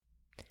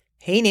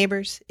Hey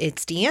neighbors,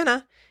 it's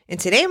Deanna, and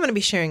today I'm going to be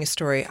sharing a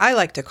story I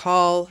like to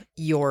call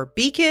Your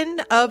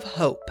Beacon of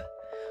Hope.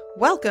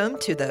 Welcome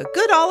to the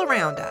good all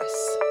around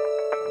us.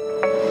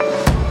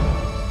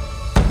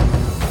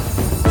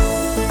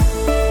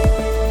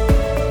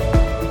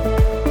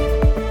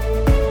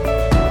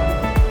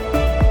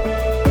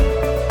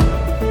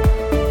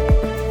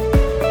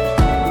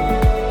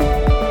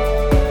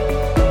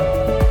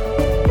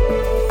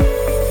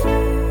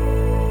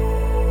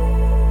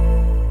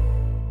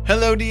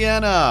 Hello,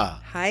 Deanna.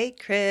 Hi,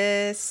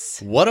 Chris.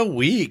 What a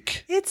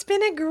week. It's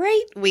been a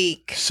great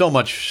week. So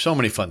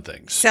many fun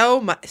things.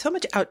 So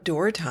much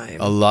outdoor time.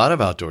 A lot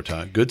of outdoor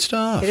time. Good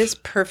stuff. It is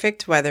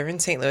perfect weather in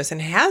St. Louis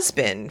and has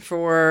been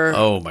for...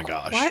 Oh, my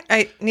gosh. What?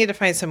 I need to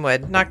find some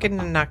wood. Knocking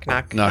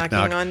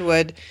on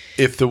wood.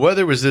 If the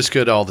weather was this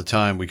good all the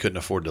time, we couldn't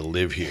afford to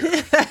live here.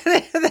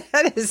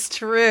 That is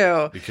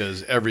true.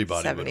 Because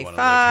everybody would want to live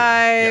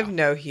 75, here.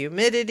 no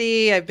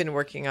humidity. I've been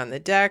working on the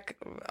deck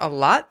a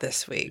lot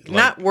this week.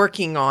 Not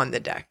working on the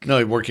deck.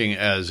 No, working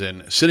as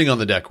in sitting on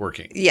the deck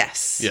working.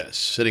 Yes. Yes,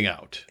 sitting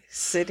out.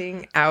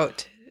 Sitting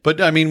out. But,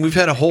 I mean, we've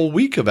had a whole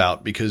week of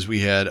out because we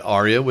had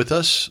Aria with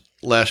us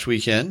last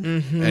weekend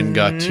and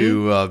got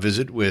to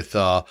visit with,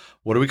 what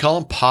do we call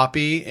them?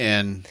 Poppy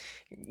and...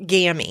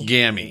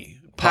 Gammy.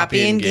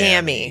 Poppy and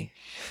Gammy.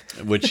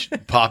 Which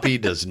Poppy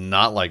does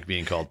not like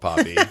being called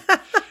Poppy.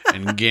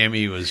 And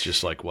Gammy was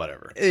just like,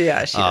 whatever.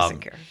 Yeah, she doesn't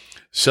care.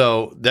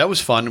 So that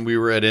was fun. We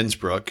were at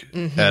Innsbruck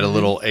at a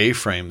little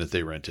A-frame that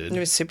they rented. It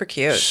was super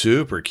cute.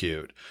 Super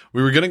cute.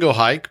 We were going to go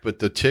hike, but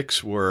the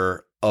ticks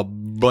were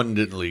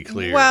abundantly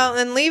clear. Well,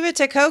 and leave it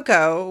to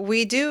Coco.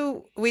 We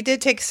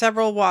did take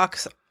several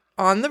walks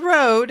on the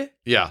road.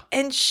 Yeah.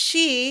 And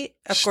she,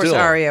 of course, Still.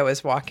 Aria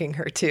was walking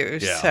her too.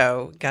 Yeah.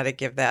 So got to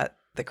give that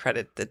the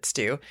credit that's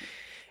due.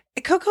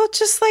 Coco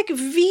just like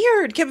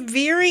kept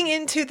veering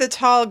into the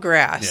tall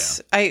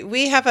grass. Yeah.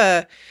 We have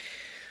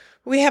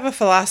a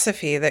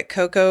philosophy that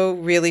Coco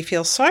really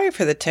feels sorry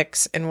for the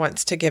ticks and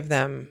wants to give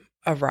them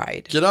a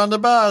ride. Get on the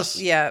bus.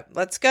 Yeah,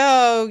 let's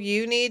go.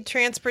 You need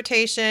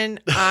transportation.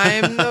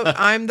 I'm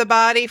the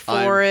body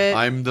for it.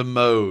 I'm the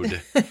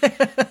mode.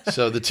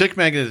 So the tick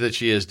magnet that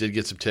she is did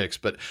get some ticks,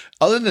 but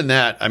other than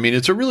that, I mean,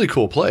 it's a really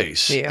cool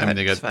place. Yeah, I mean,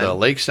 they got it's fun. the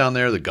lakes down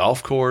there, the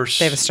golf course.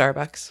 They have a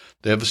Starbucks.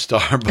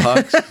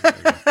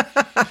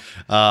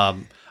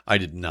 I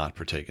did not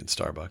partake in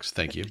Starbucks.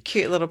 Thank you.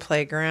 Cute little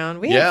playground.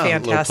 We had a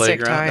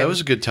fantastic time. That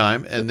was a good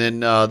time. And then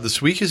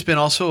this week has been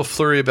also a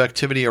flurry of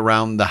activity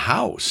around the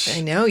house.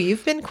 I know.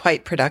 You've been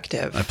quite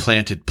productive. I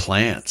planted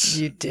plants.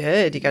 You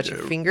did. You got your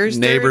fingers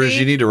Neighbors, dirty.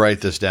 you need to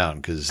write this down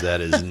because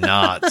that is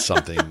not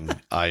something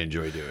I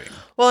enjoy doing.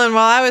 Well, and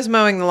while I was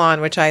mowing the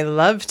lawn, which I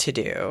love to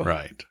do,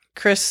 Right.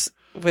 Chris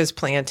was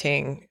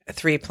planting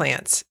 3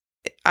 plants.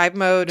 I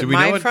mowed Do we know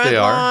my what front they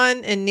are?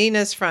 lawn and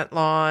Nina's front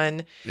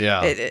lawn.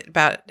 Yeah.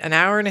 About an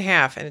hour and a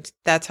half, and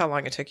that's how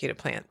long it took you to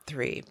plant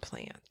 3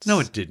 plants. No,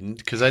 it didn't,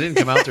 because I didn't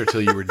come out there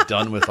till you were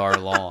done with our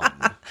lawn.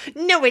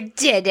 No, it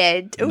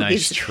didn't. Ooh,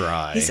 Nice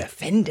try. He's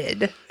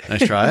offended.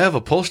 Nice try. I have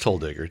a post hole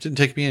digger. It didn't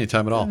take me any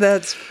time at all.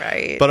 That's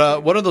right.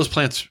 But what are those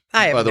plants,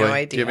 I have by the no way?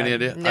 idea. Do you have any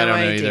idea? No I don't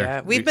idea. know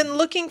either. We've been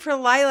looking for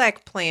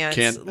lilac plants,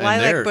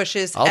 lilac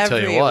bushes I'll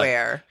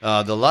everywhere. Tell you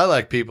what, the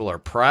lilac people are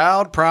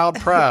proud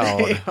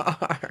They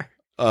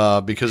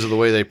are. because of the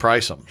way they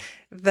price them.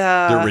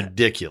 They're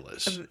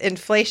ridiculous.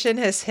 Inflation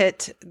has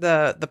hit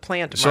the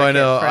plant market, So I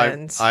know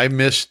friends. I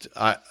missed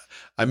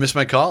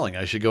my calling.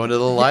 I should go into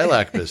the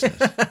lilac business.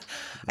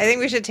 I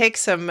think we should take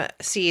some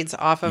seeds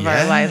off of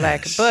our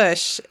lilac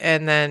bush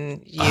and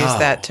then use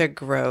that to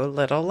grow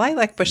little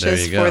lilac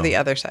bushes for the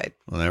other side.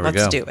 Well, there we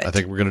Let's go. do it. I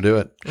think we're going to do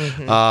it.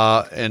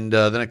 And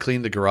then I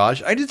cleaned the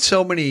garage. I did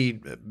so many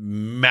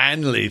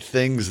manly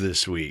things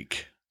this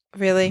week.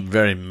 Really?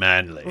 Very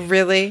manly.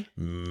 Really?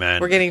 Manly.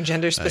 We're getting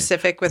gender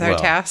specific with our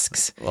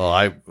tasks.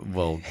 Well,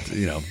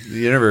 you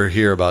never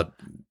hear about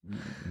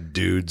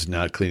dudes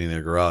not cleaning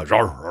their garage.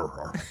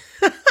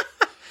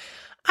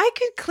 I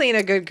could clean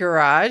a good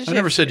garage. I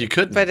never said you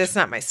couldn't. But it's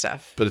not my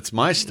stuff. But it's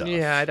my stuff.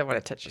 Yeah, I don't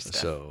want to touch your stuff.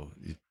 So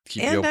you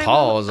keep And your I'm-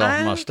 paws off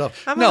I'm- my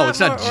stuff. I'm a No, lot it's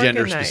not more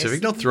gender organized.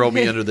 specific. Don't throw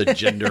me under the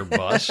gender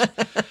bus.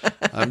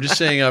 I'm just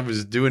saying I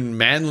was doing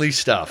manly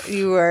stuff.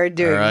 You are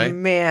doing All right?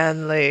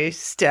 manly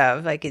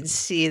stuff. I can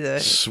see the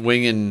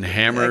Swinging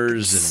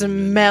hammers and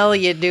smell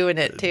you doing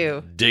it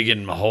too.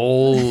 digging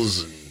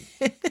holes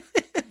and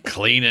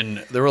cleaning.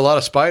 There were a lot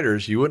of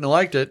spiders. You wouldn't have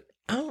liked it.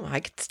 Oh, I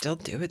could still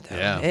do it though.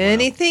 Yeah, well.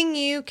 Anything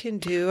you can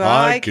do,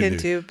 I I can can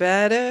do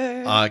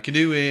better. I can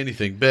do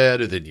anything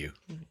better than you.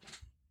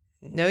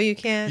 No, you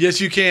can't. Yes,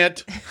 you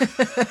can't.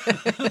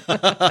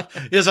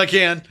 Yes, I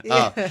can.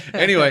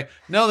 Anyway,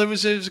 no, it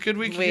was a good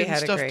week. We Getting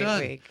had a stuff great done.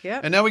 week.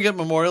 Yep. And now we get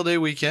Memorial Day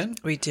weekend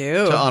We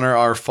do. to honor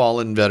our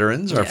fallen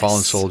veterans, our Yes.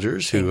 fallen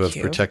soldiers who Thank have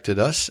you. protected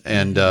us,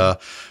 and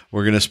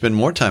we're going to spend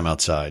more time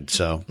outside.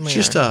 So We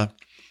just are.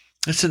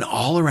 it's an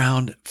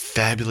all-around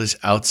fabulous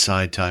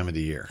outside time of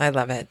the year. I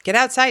love it. Get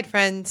outside,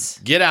 friends.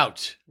 Get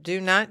out.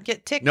 Do not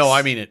get ticks. No,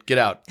 I mean it. Get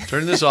out.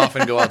 Turn this off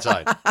and go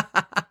outside.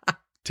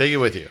 Take it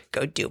with you.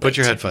 Go do it. Put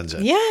your headphones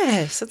in.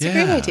 Yes, that's a Yeah,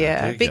 great there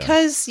idea you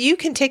because you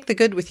can take the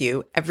good with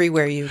you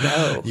everywhere you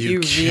go. You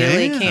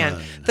really can.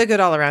 can.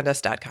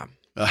 Thegoodallaraundus.com.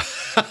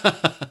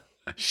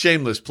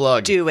 Shameless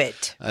plug. Do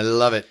it. I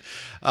love it.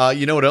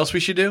 You know what else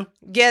we should do?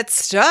 Get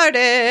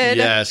started.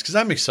 Yes, because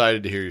I'm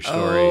excited to hear your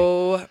story.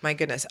 Oh, my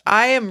goodness.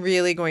 I am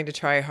really going to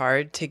try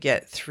hard to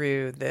get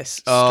through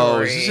this Oh,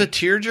 story. is this a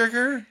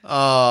tearjerker?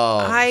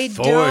 Oh,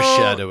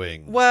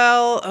 foreshadowing.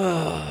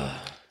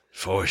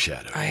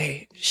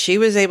 Foreshadowing. She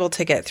was able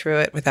to get through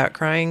it without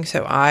crying,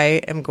 so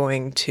I am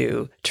going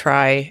to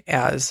try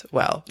as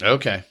well.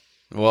 Okay.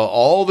 Well,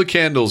 all the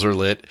candles are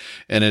lit,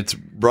 and it's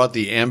brought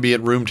the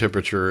ambient room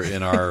temperature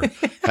in our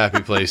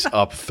happy place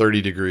up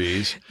 30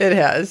 degrees. It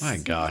has. My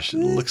gosh, it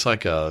looks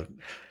like a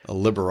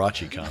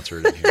Liberace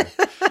concert in here.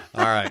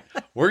 All right,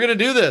 we're going to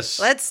do this.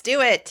 Let's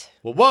do it.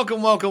 Well,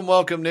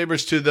 welcome,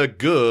 neighbors, to the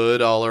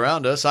good all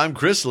around us. I'm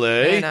Chris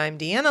Lay. And I'm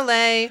Deanna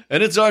Lay.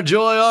 And it's our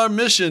joy, our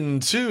mission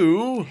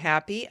to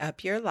Happy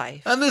up your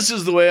life. And this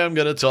is the way I'm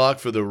going to talk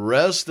for the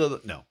rest of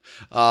the... No.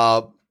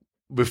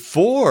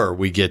 Before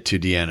we get to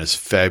Deanna's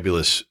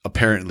fabulous,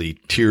 apparently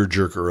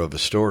tearjerker of a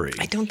story.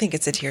 I don't think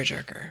it's a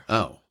tearjerker.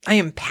 Oh. I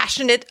am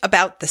passionate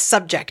about the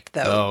subject,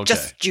 though. Oh, okay.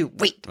 Just you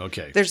wait.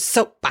 Okay. There's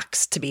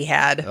soapbox to be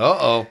had.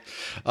 Uh-oh.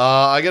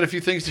 I got a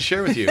few things to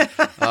share with you.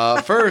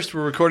 First,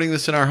 we're recording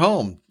this in our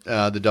home.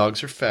 The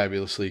dogs are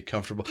fabulously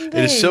comfortable. It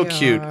is so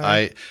cute.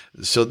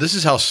 So this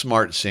is how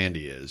smart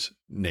Sandy is,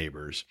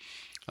 neighbors.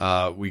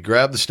 We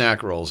grabbed the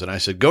snack rolls and I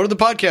said, go to the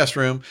podcast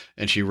room.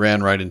 And she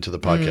ran right into the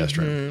podcast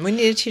room. We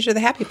need to teach her the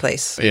happy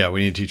place. Yeah,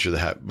 we need to teach her the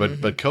happy.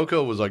 But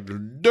Coco was like,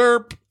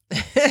 derp.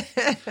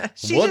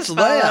 She What's just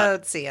that?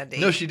 followed Sandy.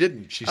 No, she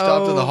didn't. She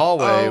stopped in the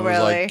hallway and was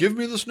really? like, give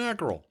me the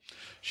snack roll.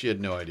 She had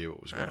no idea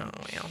what was going on.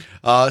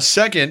 Well.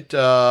 Second,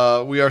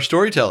 we are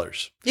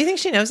storytellers. Do you think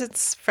she knows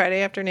it's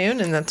Friday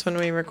afternoon and that's when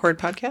we record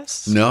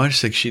podcasts? No, I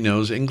just think she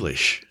knows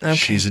English. Okay.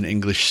 She's an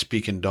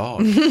English-speaking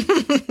dog.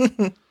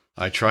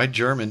 I tried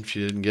German.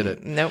 She didn't get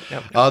it. Nope.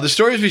 The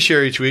stories we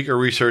share each week are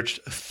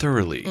researched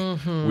thoroughly.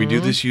 We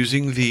do this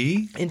using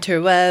the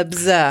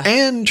interwebs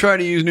and try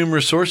to use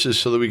numerous sources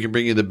so that we can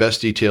bring you the best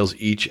details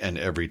each and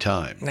every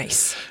time.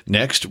 Nice.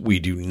 Next, we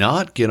do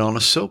not get on a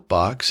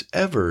soapbox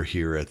ever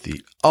here at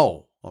the...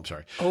 Oh, I'm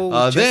sorry.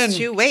 Just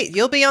you wait.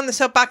 You'll be on the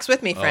soapbox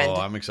with me, friend. Oh,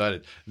 I'm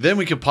excited. Then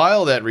we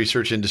compile that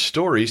research into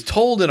stories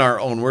told in our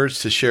own words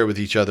to share with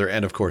each other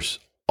and, of course,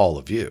 all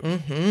of you.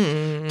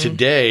 Mm-hmm.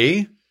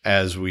 Today...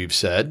 As we've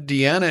said,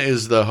 Deanna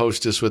is the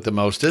hostess with the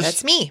mostest.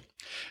 That's me.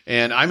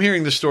 And I'm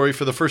hearing the story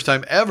for the first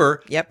time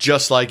ever, Yep.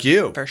 just like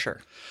you. For sure.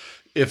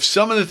 If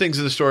some of the things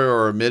in the story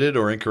are omitted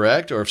or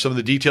incorrect, or if some of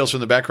the details from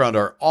the background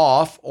are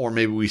off, or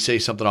maybe we say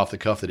something off the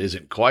cuff that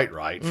isn't quite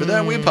right, for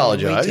that we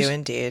apologize. We do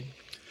indeed.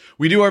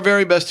 We do our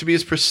very best to be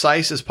as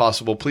precise as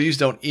possible. Please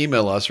don't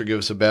email us or give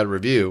us a bad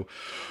review.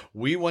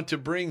 We want to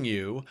bring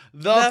you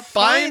the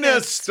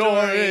finest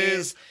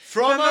stories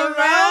from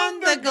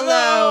around the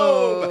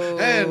globe.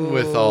 And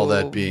with all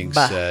that being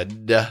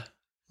said,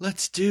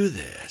 let's do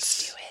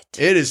this.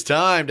 It is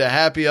time to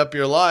happy up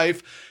your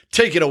life.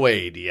 Take it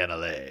away, Deanna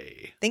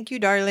Lay. Thank you,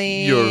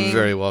 darling. You're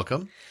very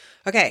welcome.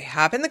 Okay,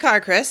 hop in the car,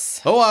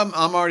 Chris. Oh,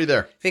 I'm already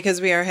there.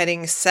 Because we are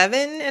heading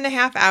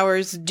 7.5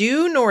 hours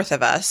due north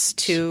of us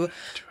to... 2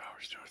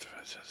 hours north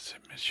of us is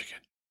in Michigan.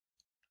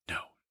 No,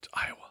 it's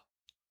Iowa.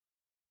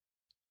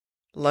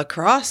 La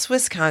Crosse,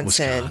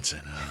 Wisconsin.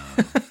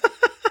 Oh.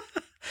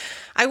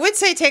 I would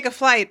say take a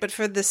flight, but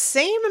for the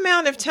same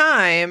amount of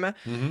time,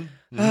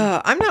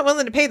 I'm not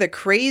willing to pay the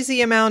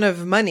crazy amount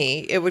of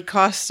money it would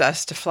cost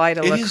us to fly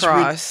to La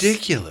Crosse. It is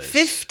ridiculous.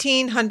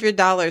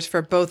 $1,500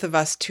 for both of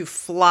us to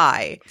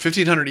fly.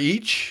 $1,500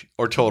 each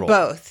or total?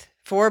 Both.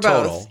 For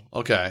both. Total.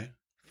 Okay.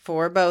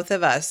 For both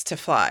of us to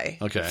fly.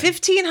 Okay.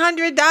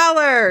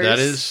 $1,500. That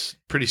is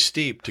pretty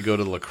steep to go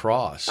to La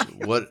Crosse.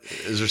 What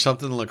is there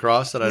something in La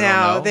Crosse that I don't know?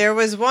 Now, there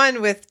was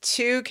one with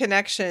 2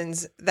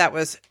 connections that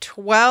was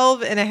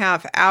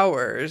 12.5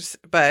 hours,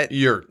 but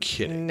you're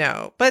kidding.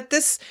 No. But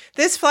this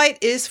flight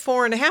is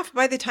 4.5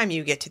 by the time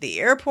you get to the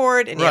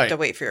airport and you have to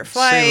wait for your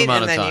flight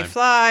and then you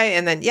fly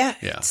and then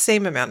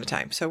same amount of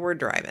time. So we're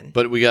driving.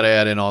 But we got to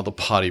add in all the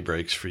potty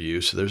breaks for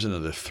you, so there's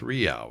another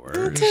 3 hours.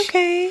 That's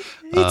okay.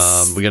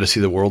 We got to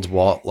see the world's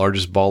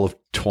largest ball of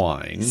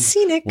twine.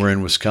 Scenic. We're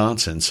in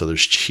Wisconsin, so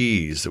there's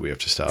cheese that we have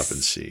to stop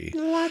and see.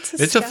 Lots of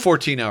It's stuff. a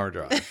 14-hour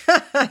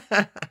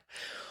drive.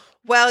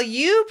 Well,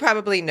 you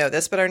probably know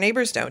this, but our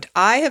neighbors don't.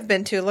 I have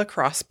been to La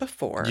Crosse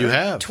before. You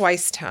have?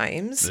 Twice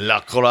times. La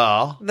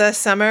Crosse. The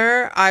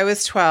summer I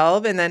was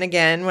 12, and then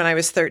again when I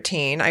was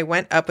 13, I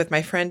went up with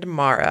my friend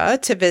Mara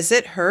to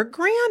visit her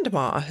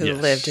grandma who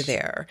lived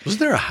there. Wasn't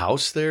there a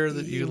house there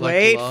that you liked?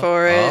 Wait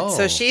for it. Oh.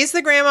 So she's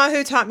the grandma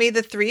who taught me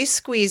the 3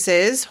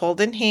 squeezes.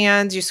 Holding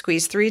hands, you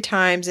squeeze 3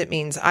 times. It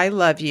means I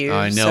love you.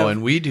 I know,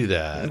 and we do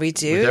that. We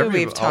do.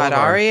 We've taught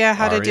Aria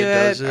how to do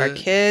it. Our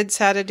kids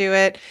how to do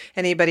it.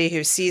 Anybody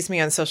who sees me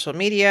on social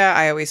media,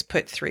 I always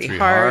put 3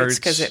 hearts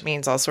because it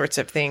means all sorts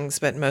of things,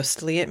 but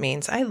mostly it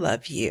means I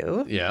love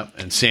you. Yeah,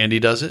 and Sandy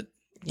does it.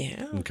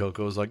 Yeah. And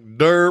Coco's like,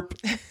 derp.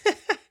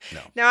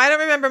 Now, I don't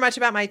remember much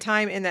about my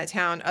time in that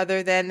town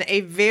other than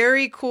a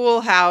very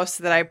cool house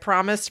that I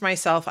promised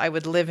myself I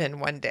would live in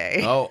one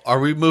day. Oh, are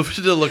we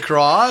moving to La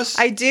Crosse?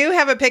 I do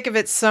have a pic of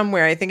it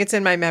somewhere. I think it's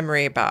in my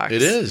memory box.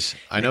 It is.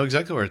 I know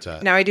exactly where it's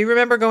at. Now, I do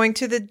remember going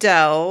to the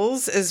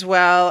Dells as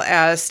well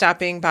as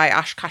stopping by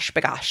Oshkosh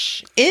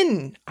B'gosh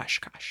in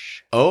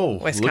Oshkosh. Oh,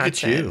 Wisconsin. Look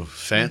at you.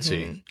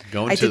 Fancy.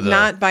 Going I to did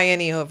not buy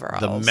any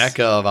overalls. The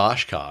Mecca of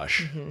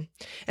Oshkosh. And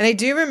I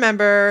do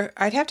remember,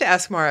 I'd have to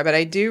ask Mara, but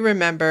I do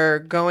remember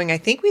going, I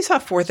think we saw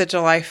 4th of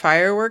July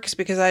fireworks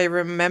because I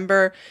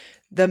remember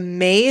the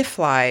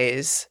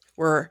mayflies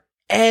were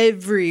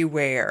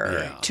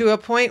everywhere to a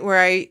point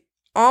where I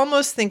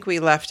almost think we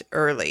left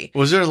early.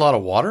 Was there a lot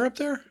of water up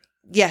there?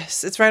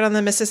 Yes, it's right on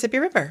the Mississippi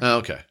River. Oh,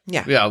 okay.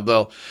 Yeah. Yeah.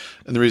 Well,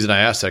 and the reason I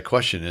asked that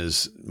question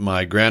is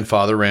my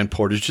grandfather ran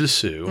Portage de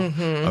Sioux.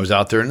 I was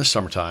out there in the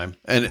summertime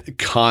and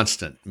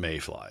constant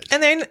mayflies.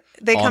 And then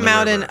they come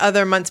out in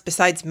other months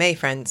besides May,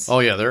 friends. Oh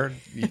yeah,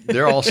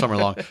 they're all summer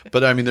long.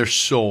 But I mean, there's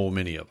so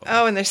many of them.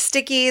 Oh, and they're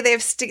sticky. They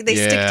stick to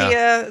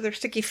you. They're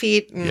sticky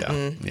feet.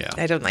 Yeah.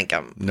 I don't like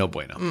them. No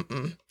bueno.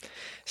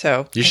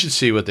 So you should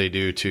see what they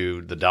do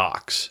to the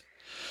docks.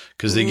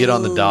 Because they get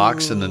on the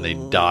docks and then they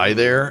die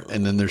there.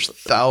 And then there's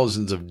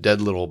thousands of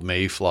dead little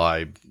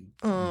mayfly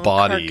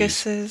bodies.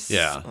 Carcasses.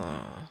 Yeah.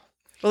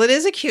 Well, it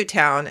is a cute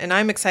town, and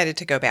I'm excited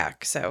to go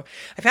back. So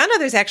I found out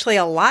there's actually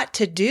a lot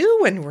to do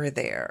when we're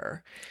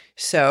there.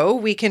 So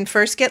we can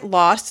first get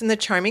lost in the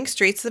charming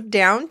streets of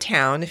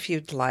downtown if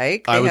you'd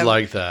like. I would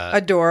like that.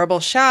 Adorable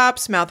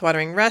shops,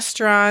 mouthwatering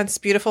restaurants,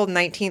 beautiful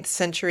 19th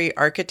century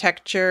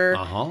architecture.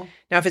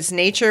 Now, if it's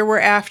nature we're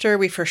after,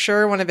 we for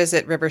sure want to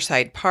visit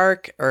Riverside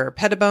Park or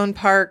Pettibone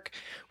Park.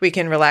 We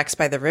can relax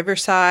by the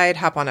riverside,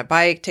 hop on a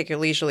bike, take a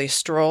leisurely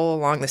stroll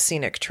along the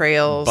scenic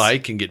trails.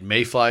 Bike and get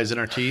mayflies in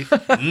our teeth.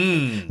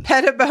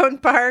 Pettibone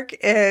Park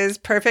is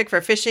perfect for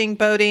fishing,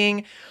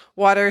 boating,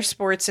 water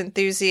sports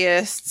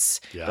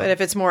enthusiasts. Yeah. But if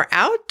it's more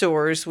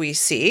outdoors we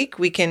seek,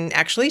 we can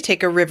actually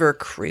take a river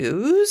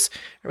cruise,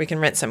 or we can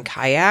rent some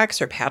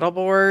kayaks or paddle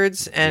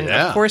boards. And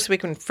of course, we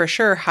can for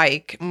sure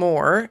hike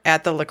more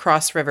at the La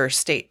Crosse River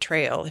State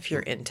Trail if you're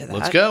into that.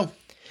 Let's go.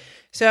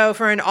 So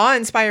for an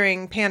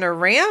awe-inspiring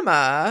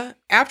panorama,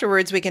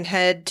 afterwards we can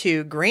head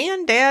to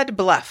Grandad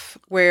Bluff,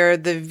 where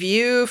the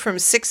view from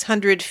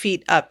 600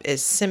 feet up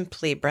is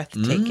simply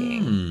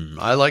breathtaking.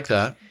 I like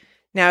that.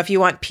 Now, if you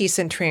want peace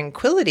and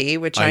tranquility,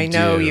 which I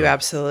know you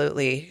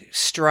absolutely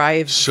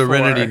strive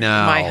Serenity for,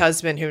 now. my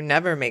husband who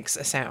never makes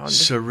a sound.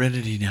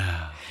 Serenity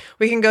now.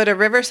 We can go to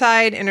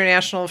Riverside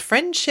International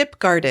Friendship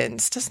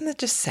Gardens. Doesn't that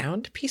just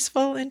sound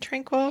peaceful and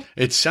tranquil?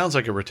 It sounds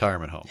like a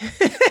retirement home.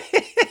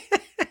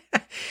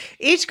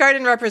 Each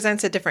garden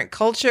represents a different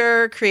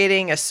culture,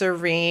 creating a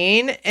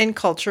serene and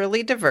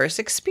culturally diverse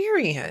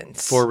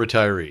experience. For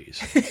retirees.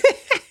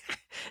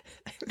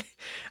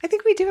 I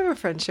think we do have a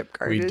friendship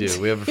garden. We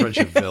do. We have a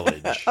friendship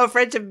village. Oh,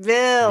 friendship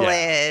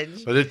village.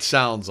 Yeah. But it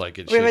sounds like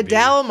it should be. We have a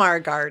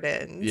Delmar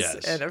Gardens.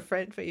 Yes. And a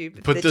friend for you.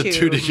 Put the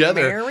two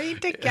together.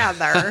 Married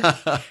together.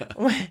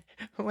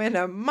 when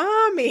a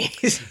mommy.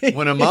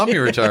 When a mommy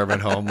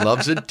retirement home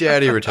loves a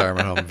daddy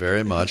retirement home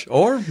very much.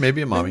 Or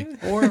maybe a mommy.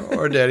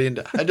 Or a daddy. And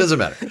it doesn't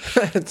matter.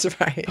 That's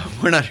right.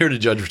 We're not here to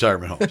judge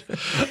retirement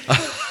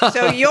homes.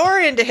 So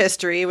you're into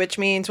history, which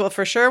means we'll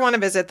for sure want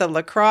to visit the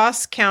La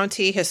Crosse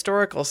County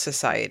Historical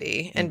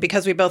Society. And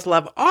because we both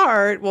love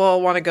art, we'll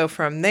want to go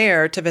from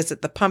there to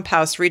visit the Pump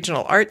House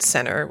Regional Arts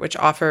Center, which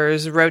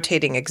offers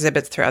rotating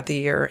exhibits throughout the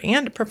year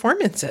and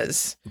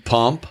performances.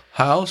 Pump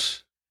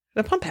house?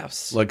 The Pump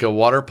House. Like a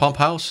water pump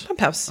house? Pump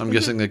House. I'm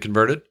guessing they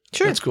converted?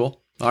 Sure. That's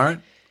cool. All right.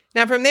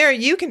 Now, from there,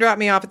 you can drop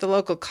me off at the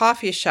local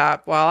coffee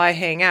shop while I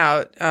hang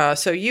out.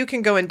 So you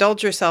can go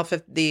indulge yourself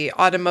at the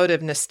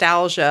automotive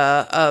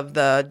nostalgia of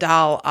the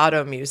Dahl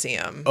Auto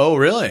Museum. Oh,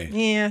 really?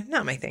 Yeah,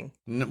 not my thing.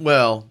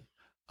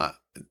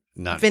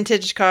 Not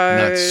vintage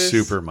cars. Not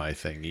super my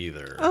thing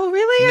either. Oh,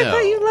 really? No. I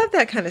thought you loved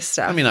that kind of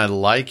stuff. I mean, I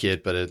like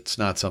it, but it's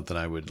not something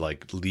I would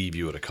like leave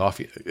you at a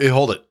coffee. Hey,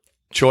 hold it.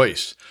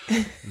 Choice.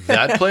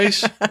 That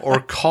place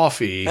or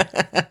coffee?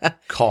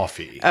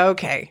 Coffee.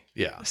 Okay.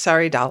 Yeah.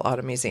 Sorry, Dahl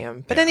Auto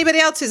Museum. But anybody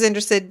else who's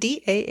interested,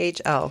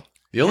 DAHL.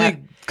 The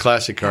only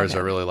classic cars I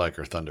really like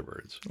are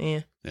Thunderbirds.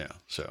 Yeah. Yeah.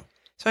 So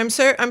I'm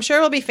sure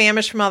we'll be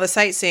famished from all the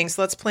sightseeing,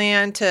 so let's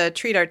plan to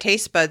treat our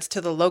taste buds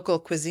to the local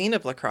cuisine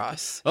of La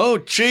Crosse. Oh,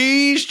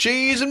 cheese,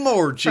 and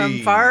more cheese. From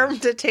farm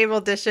to table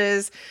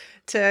dishes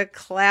to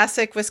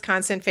classic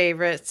Wisconsin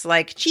favorites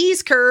like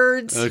cheese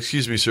curds.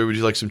 Excuse me, sir. Would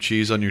you like some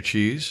cheese on your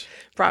cheese?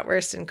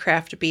 Bratwurst and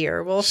craft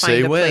beer. We'll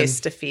find a place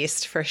to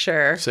feast for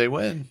sure. Say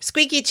when.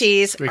 Squeaky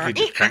cheese.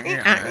 Squeaky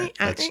cheese.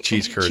 That's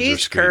cheese curds cheese or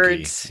squeaky.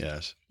 Curds.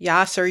 Yes.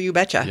 Yeah, sir, you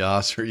betcha.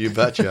 Yeah, sir, you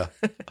betcha.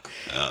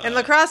 And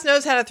La Crosse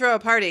knows how to throw a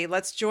party.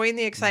 Let's join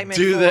the excitement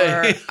Do for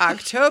they?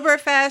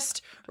 Oktoberfest,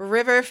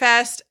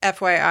 Riverfest.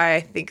 FYI, I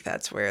think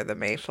that's where the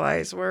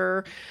mayflies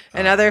were.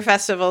 And other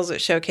festivals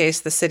that showcase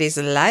the city's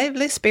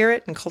lively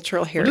spirit and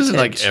cultural heritage. Doesn't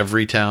like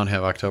every town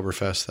have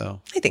Oktoberfest,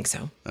 though? I think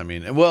so. I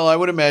mean, well, I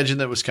would imagine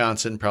that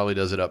Wisconsin probably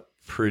does it up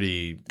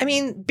pretty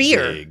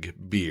beer. big.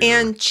 Beer.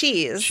 And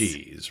cheese.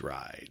 Cheese,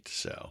 right.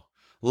 So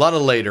a lot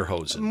of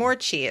lederhosen. More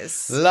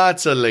cheese.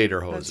 Lots of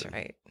lederhosen. That's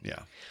right. Yeah.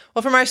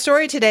 Well, from our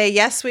story today,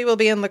 yes, we will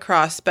be in La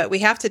Crosse, but we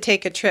have to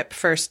take a trip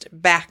first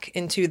back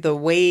into the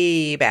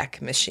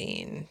Wayback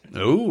Machine.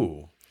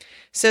 Ooh.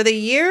 So the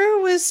year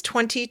was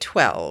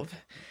 2012.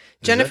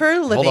 Jennifer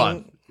living... Hold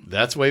on.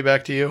 That's way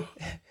back to you?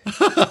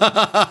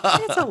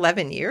 It's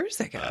 11 years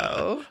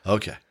ago.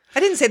 Okay. I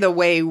didn't say the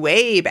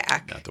way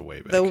back. Not the way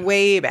back. The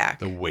way back.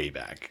 The way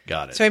back.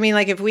 Got it. So,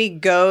 if we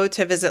go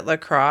to visit La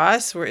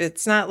Crosse,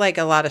 it's not like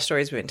a lot of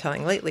stories we've been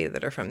telling lately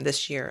that are from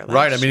this year.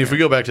 Right. If we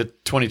go back to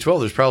 2012,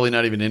 there's probably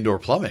not even indoor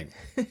plumbing.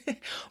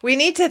 We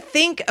need to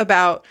think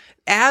about,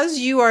 as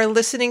you are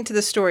listening to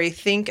the story,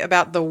 think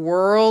about the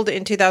world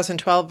in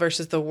 2012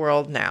 versus the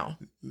world now.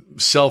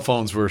 Cell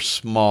phones were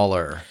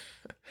smaller.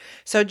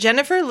 So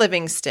Jennifer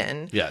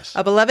Livingston, yes,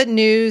 a beloved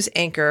news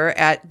anchor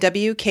at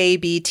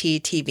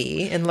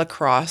WKBT-TV in La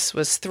Crosse,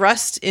 was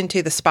thrust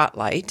into the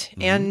spotlight,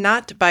 and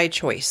not by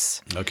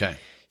choice. Okay.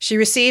 She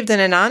received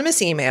an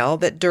anonymous email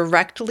that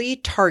directly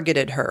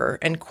targeted her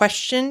and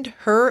questioned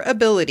her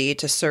ability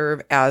to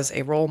serve as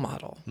a role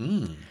model.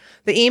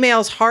 The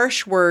email's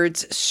harsh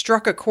words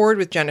struck a chord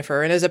with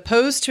Jennifer, and as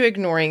opposed to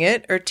ignoring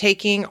it or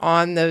taking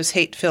on those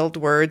hate-filled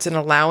words and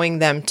allowing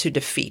them to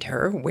defeat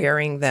her,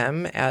 wearing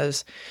them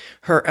as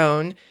her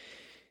own,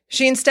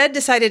 she instead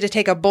decided to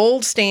take a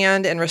bold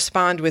stand and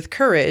respond with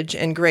courage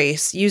and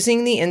grace,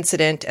 using the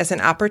incident as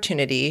an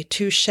opportunity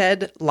to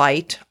shed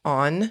light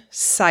on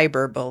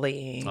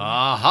cyberbullying.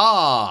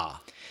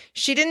 Aha!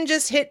 She didn't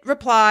just hit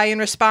reply and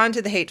respond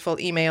to the hateful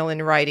email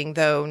in writing,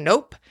 though.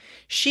 Nope.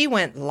 She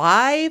went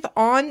live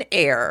on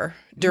air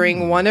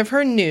during one of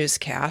her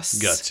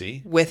newscasts.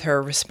 Gutsy. With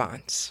her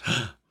response.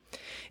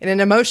 In an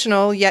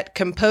emotional yet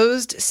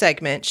composed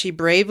segment, she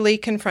bravely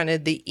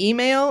confronted the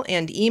email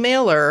and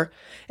emailer,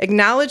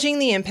 acknowledging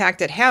the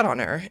impact it had on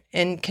her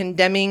and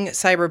condemning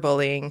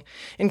cyberbullying,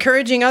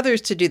 encouraging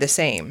others to do the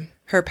same.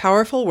 Her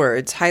powerful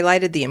words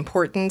highlighted the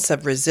importance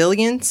of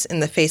resilience in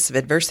the face of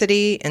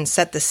adversity and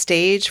set the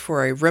stage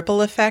for a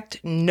ripple effect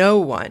no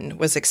one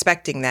was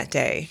expecting that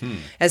day,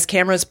 as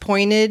cameras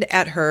pointed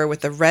at her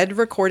with the red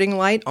recording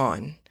light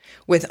on.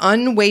 With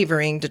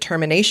unwavering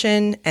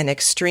determination and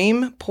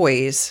extreme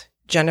poise,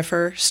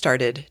 Jennifer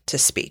started to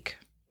speak.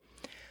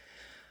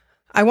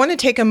 I want to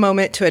take a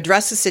moment to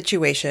address a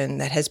situation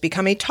that has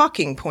become a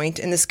talking point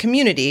in this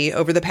community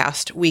over the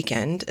past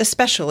weekend,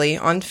 especially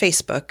on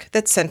Facebook,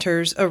 that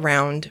centers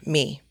around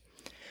me.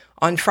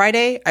 On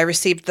Friday, I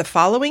received the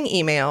following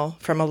email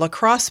from a La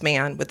Crosse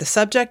man with the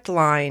subject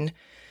line,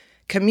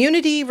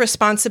 "Community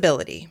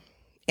Responsibility,"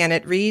 and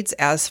it reads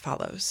as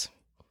follows.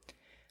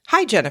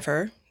 "Hi,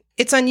 Jennifer.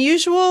 It's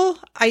unusual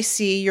I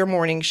see your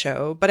morning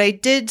show, but I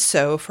did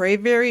so for a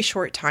very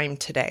short time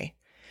today.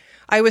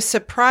 I was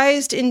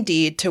surprised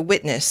indeed to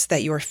witness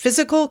that your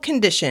physical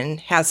condition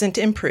hasn't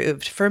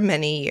improved for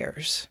many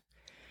years.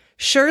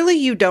 Surely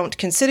you don't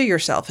consider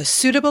yourself a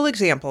suitable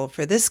example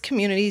for this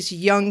community's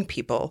young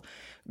people,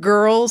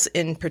 girls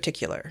in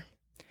particular.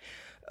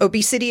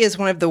 Obesity is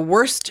one of the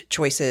worst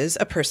choices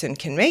a person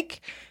can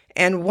make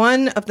and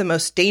one of the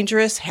most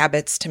dangerous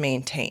habits to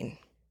maintain.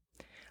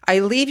 I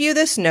leave you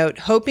this note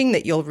hoping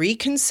that you'll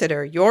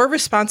reconsider your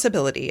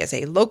responsibility as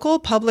a local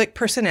public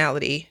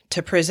personality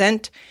to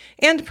present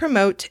and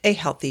promote a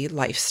healthy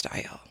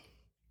lifestyle."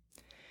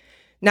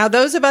 Now,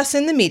 those of us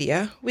in the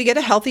media, we get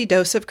a healthy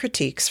dose of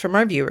critiques from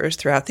our viewers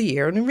throughout the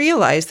year and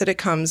realize that it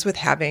comes with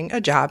having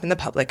a job in the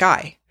public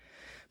eye.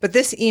 But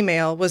this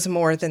email was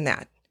more than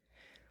that.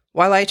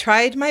 While I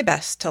tried my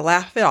best to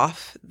laugh it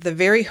off, the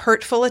very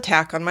hurtful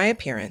attack on my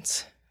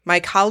appearance,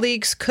 my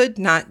colleagues could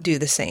not do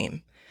the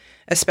same.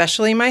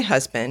 Especially my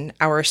husband,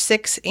 our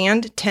 6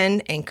 and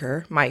 10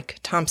 anchor, Mike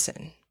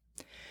Thompson.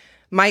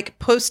 Mike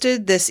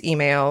posted this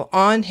email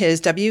on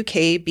his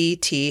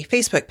WKBT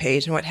Facebook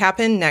page, and what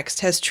happened next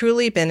has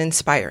truly been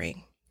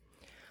inspiring.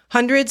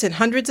 Hundreds and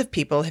hundreds of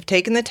people have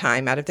taken the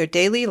time out of their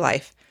daily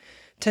life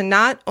to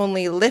not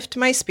only lift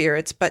my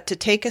spirits, but to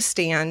take a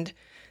stand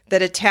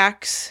that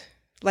attacks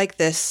like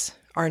this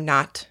are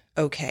not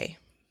okay.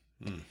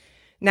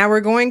 Now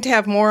we're going to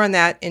have more on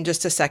that in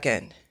just a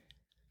second.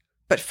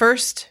 But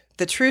first,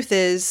 the truth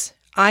is,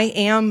 I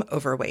am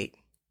overweight.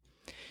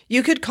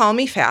 You could call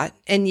me fat,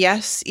 and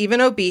yes,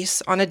 even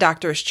obese on a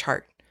doctor's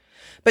chart.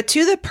 But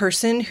to the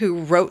person who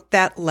wrote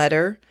that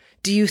letter,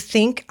 do you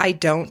think I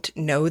don't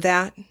know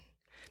that?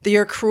 That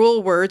your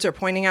cruel words are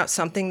pointing out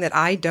something that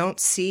I don't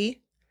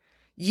see?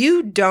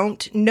 You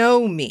don't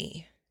know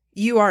me.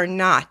 You are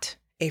not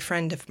a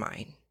friend of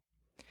mine.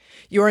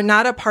 You are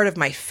not a part of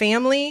my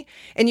family,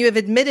 and you have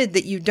admitted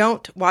that you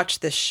don't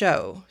watch this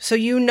show, so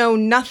you know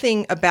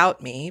nothing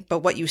about me but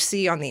what you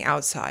see on the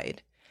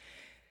outside.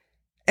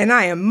 And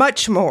I am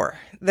much more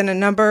than a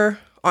number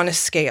on a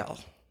scale.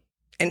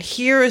 And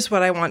here is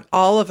what I want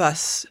all of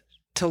us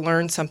to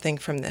learn something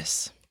from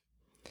this.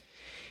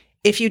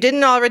 If you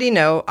didn't already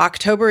know,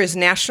 October is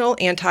National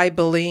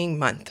Anti-Bullying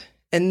Month.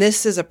 And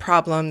this is a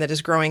problem that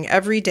is growing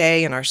every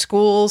day in our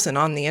schools and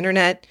on the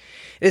internet.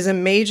 It is a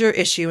major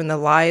issue in the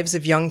lives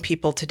of young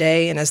people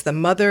today, and as the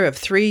mother of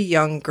 3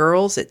 young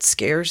girls, it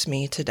scares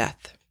me to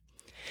death.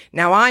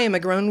 Now, I am a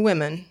grown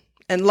woman,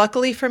 and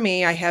luckily for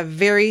me, I have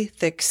very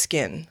thick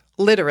skin,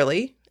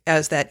 literally,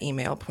 as that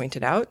email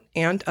pointed out,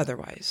 and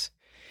otherwise.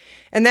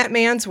 And that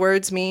man's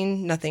words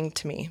mean nothing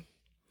to me.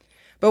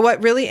 But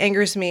what really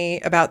angers me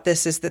about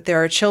this is that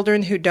there are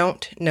children who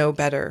don't know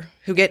better,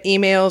 who get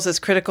emails as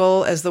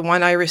critical as the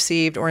one I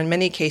received, or in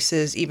many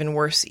cases, even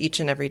worse each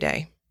and every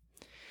day.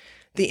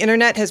 The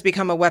internet has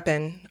become a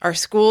weapon, our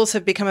schools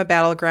have become a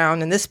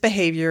battleground, and this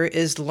behavior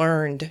is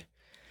learned. It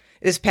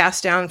is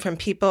passed down from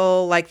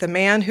people like the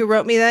man who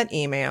wrote me that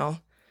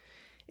email.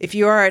 If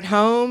you are at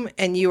home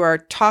and you are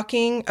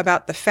talking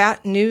about the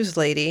fat news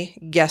lady,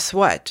 guess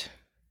what?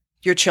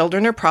 Your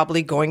children are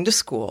probably going to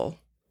school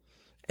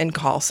and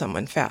call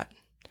someone fat.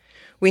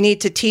 We need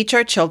to teach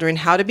our children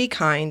how to be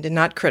kind and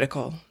not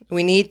critical.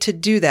 We need to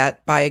do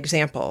that by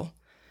example.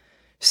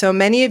 So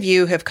many of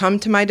you have come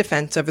to my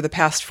defense over the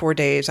past 4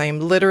 days. I am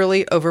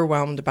literally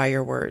overwhelmed by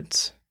your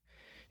words.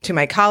 To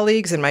my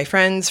colleagues and my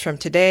friends from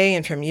today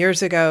and from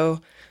years ago,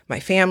 my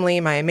family,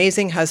 my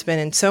amazing husband,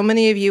 and so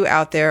many of you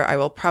out there I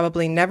will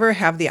probably never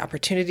have the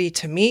opportunity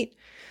to meet,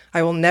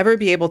 I will never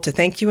be able to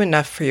thank you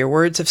enough for your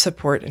words of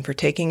support and for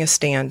taking a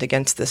stand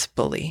against this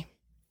bully.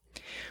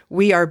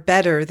 We are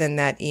better than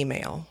that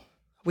email.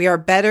 We are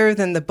better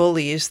than the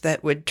bullies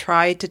that would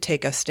try to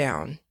take us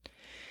down.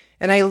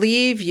 And I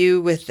leave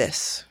you with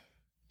this.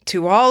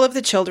 To all of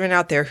the children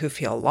out there who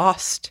feel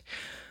lost,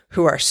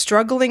 who are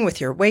struggling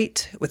with your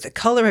weight, with the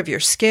color of your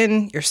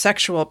skin, your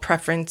sexual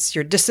preference,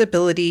 your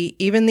disability,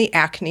 even the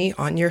acne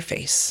on your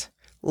face,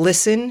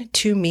 listen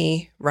to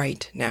me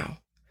right now.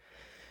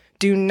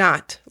 Do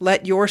not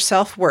let your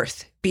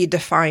self-worth be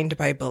defined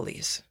by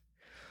bullies.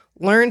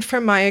 Learn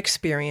from my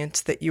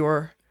experience that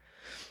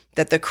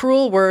the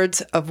cruel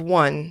words of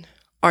one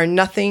are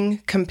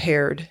nothing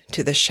compared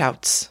to the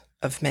shouts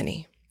of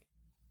many.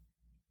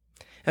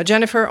 Now,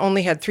 Jennifer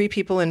only had 3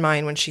 people in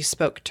mind when she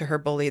spoke to her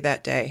bully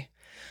that day.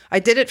 I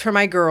did it for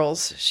my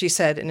girls, she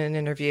said in an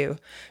interview,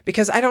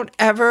 because I don't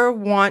ever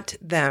want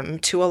them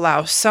to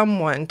allow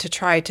someone to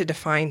try to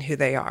define who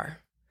they are.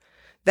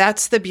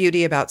 That's the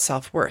beauty about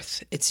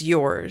self-worth. It's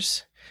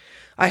yours.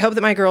 I hope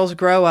that my girls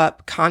grow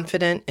up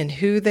confident in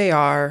who they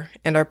are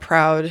and are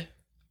proud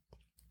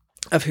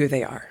of who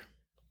they are.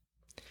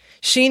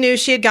 She knew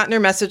she had gotten her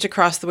message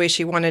across the way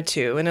she wanted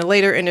to. In a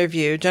later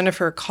interview,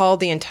 Jennifer called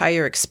the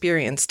entire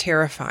experience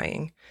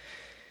terrifying.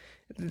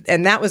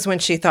 And that was when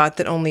she thought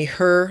that only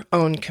her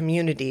own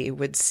community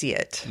would see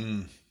it.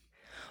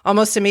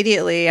 Almost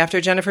immediately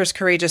after Jennifer's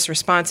courageous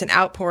response, an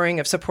outpouring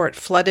of support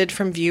flooded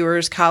from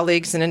viewers,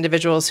 colleagues, and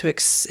individuals who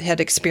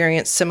had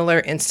experienced similar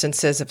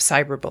instances of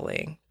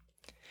cyberbullying.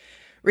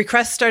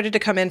 Requests started to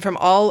come in from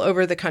all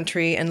over the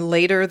country and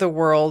later the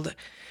world,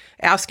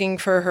 asking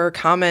for her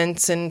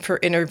comments and for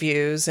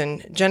interviews,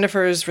 and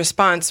Jennifer's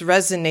response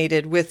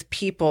resonated with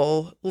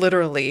people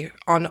literally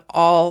on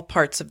all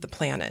parts of the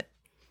planet.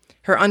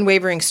 Her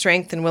unwavering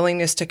strength and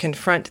willingness to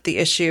confront the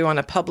issue on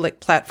a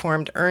public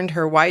platform earned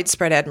her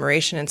widespread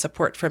admiration and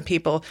support from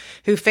people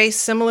who face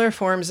similar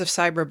forms of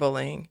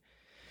cyberbullying.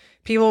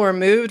 People were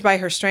moved by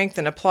her strength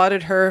and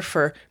applauded her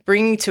for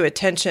bringing to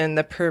attention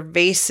the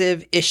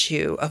pervasive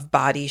issue of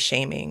body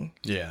shaming.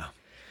 Yeah.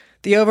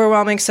 The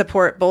overwhelming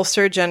support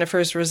bolstered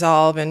Jennifer's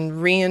resolve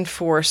and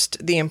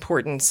reinforced the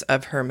importance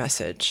of her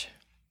message.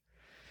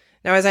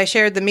 Now, as I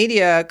shared, the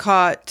media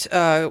caught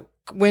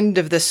wind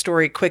of this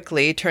story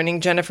quickly,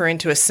 turning Jennifer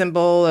into a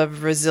symbol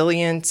of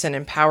resilience and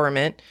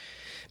empowerment.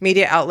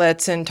 Media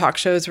outlets and talk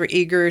shows were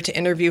eager to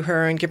interview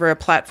her and give her a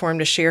platform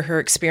to share her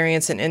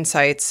experience and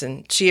insights.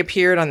 And she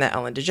appeared on the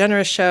Ellen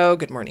DeGeneres Show,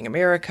 Good Morning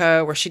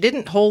America, where she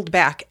didn't hold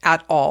back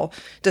at all,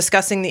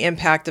 discussing the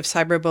impact of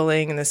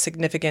cyberbullying and the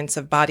significance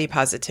of body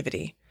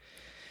positivity.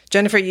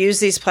 Jennifer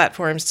used these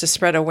platforms to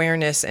spread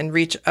awareness and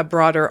reach a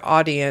broader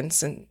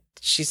audience, and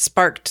she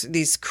sparked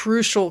these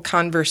crucial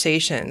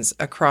conversations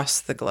across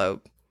the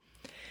globe.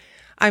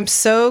 I'm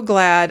so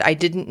glad I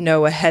didn't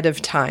know ahead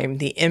of time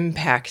the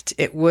impact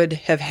it would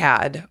have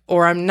had,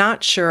 or I'm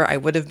not sure I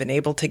would have been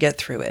able to get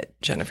through it,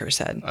 Jennifer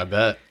said. I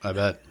bet.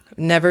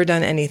 Never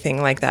done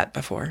anything like that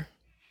before.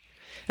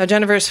 Now,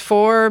 Jennifer's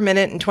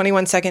 4-minute and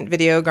 21-second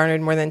video garnered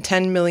more than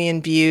 10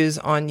 million views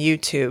on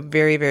YouTube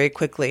very, very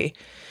quickly.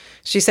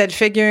 She said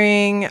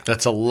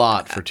That's a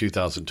lot for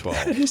 2012.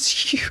 That is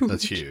huge.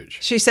 That's huge.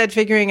 She said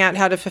figuring out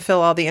how to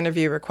fulfill all the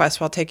interview requests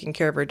while taking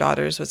care of her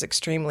daughters was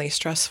extremely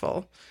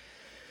stressful.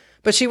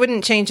 But she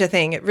wouldn't change a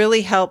thing. It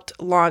really helped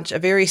launch a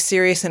very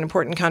serious and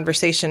important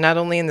conversation, not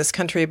only in this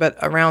country, but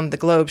around the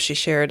globe, she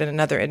shared in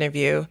another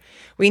interview.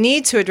 We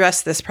need to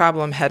address this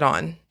problem head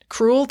on.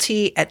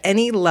 Cruelty at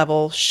any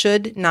level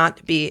should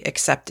not be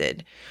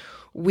accepted.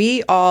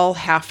 We all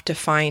have to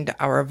find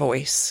our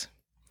voice.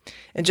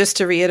 And just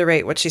to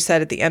reiterate what she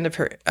said at the end of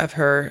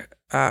her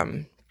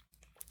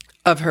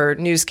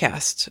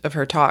newscast, of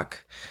her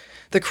talk,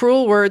 the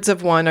cruel words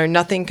of one are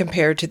nothing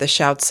compared to the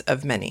shouts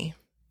of many.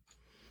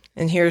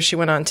 And here she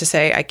went on to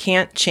say, I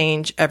can't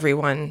change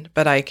everyone,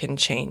 but I can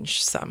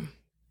change some.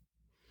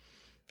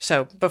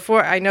 So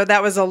before, I know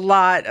that was a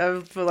lot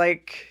of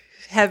like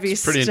heavy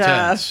stuff. Pretty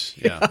intense.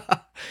 Yeah.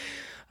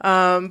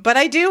 But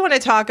I do want to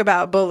talk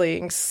about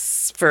bullying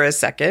for a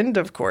second,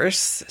 of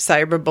course,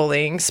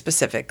 cyberbullying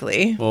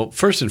specifically. Well,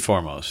 first and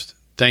foremost,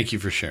 thank you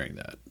for sharing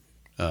that.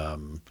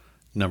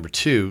 Number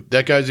two,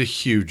 that guy's a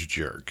huge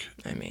jerk.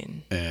 I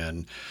mean,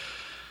 and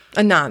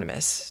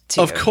anonymous,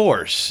 too. Of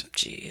course.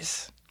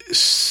 Jeez.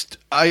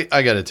 I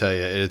got to tell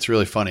you, it's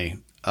really funny.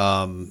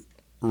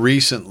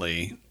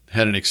 Recently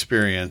had an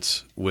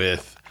experience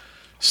with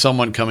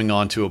someone coming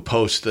on to a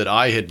post that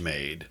I had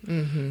made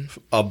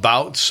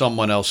about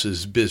someone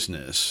else's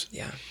business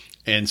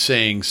and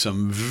saying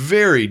some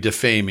very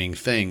defaming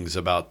things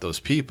about those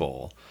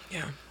people.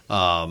 Yeah.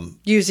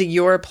 Using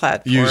your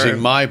platform. Using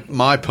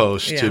my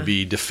post to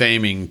be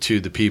defaming to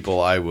the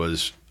people I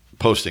was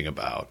posting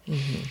about.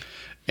 Mm-hmm.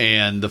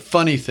 And the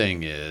funny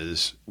thing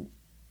is,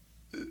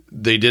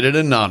 they did it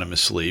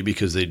anonymously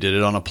because they did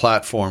it on a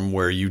platform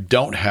where you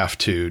don't have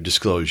to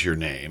disclose your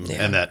name,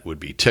 and that would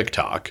be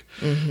TikTok.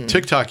 Mm-hmm.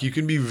 TikTok, you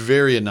can be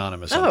very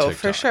anonymous on TikTok. Oh,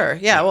 for sure.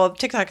 Yeah, well,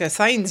 TikTok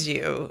assigns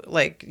you,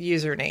 like,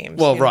 usernames.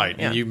 Well, right,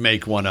 and you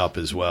make one up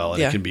as well,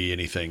 and it can be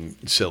anything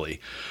silly.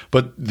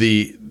 But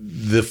the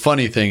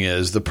funny thing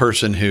is, the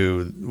person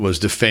who was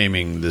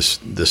defaming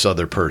this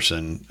other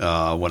person,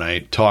 when I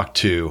talked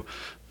to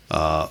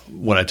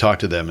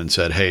them and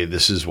said, hey,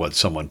 this is what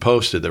someone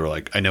posted, they were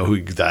like, I know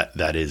who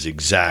that is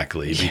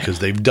exactly because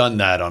they've done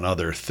that on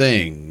other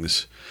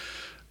things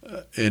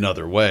in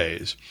other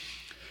ways.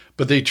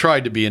 But they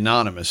tried to be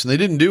anonymous, and they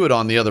didn't do it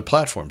on the other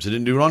platforms. They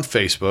didn't do it on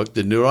Facebook,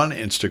 didn't do it on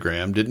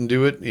Instagram, didn't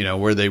do it,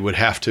 where they would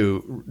have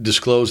to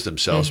disclose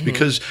themselves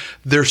because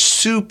they're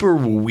super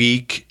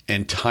weak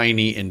and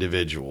tiny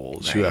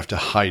individuals who have to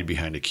hide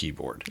behind a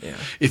keyboard. Yeah.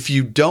 If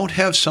you don't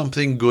have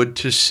something good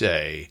to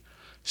say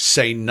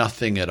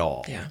nothing at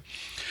all. Yeah.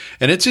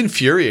 And it's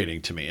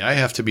infuriating to me. I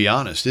have to be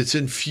honest. It's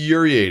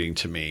infuriating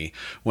to me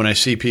when I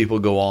see people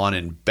go on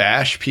and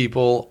bash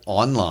people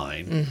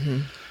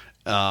online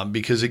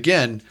because,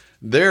 again,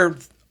 they're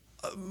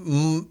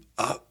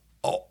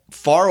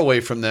far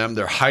away from them.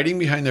 They're hiding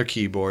behind their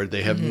keyboard.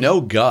 They have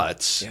no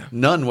guts,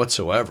 none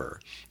whatsoever.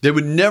 They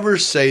would never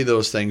say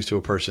those things to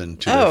a person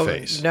to their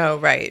face. No,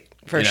 right.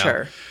 For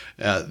sure.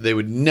 They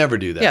would never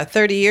do that. Yeah,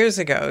 30 years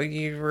ago,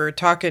 you were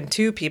talking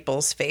to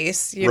people's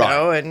face,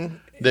 know, and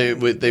they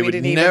would never do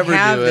it.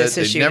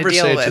 They'd never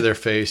say it to their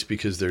face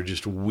because they're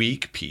just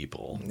weak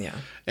people. Yeah,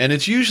 and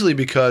it's usually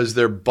because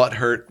they're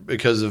butthurt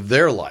because of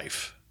their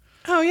life.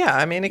 Oh yeah,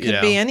 I mean it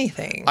could be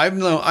anything. I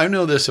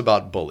know this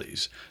about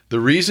bullies. The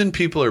reason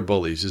people are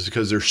bullies is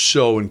because they're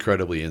so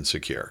incredibly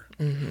insecure.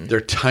 Mm-hmm.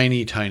 They're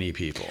tiny, tiny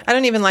people. I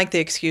don't even like the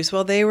excuse.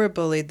 Well, they were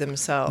bullied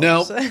themselves.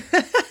 No.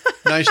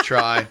 Nice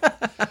try.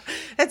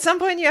 At some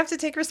point, you have to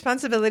take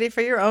responsibility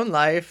for your own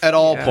life. At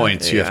all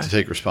points, you have to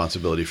take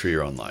responsibility for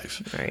your own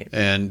life. Right.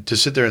 And to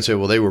sit there and say,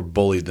 well, they were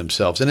bullied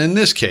themselves. And in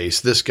this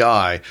case, this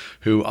guy,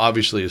 who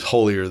obviously is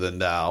holier than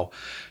thou,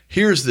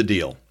 here's the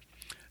deal.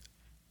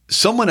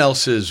 Someone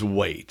else's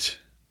weight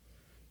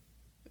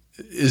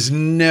is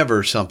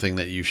never something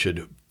that you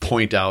should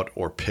point out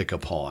or pick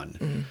upon.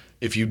 Mm.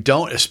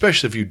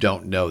 Especially if you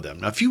don't know them.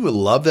 Now, if you would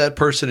love that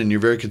person and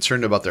you're very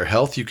concerned about their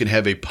health, you can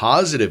have a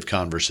positive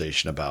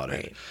conversation about it.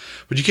 Right.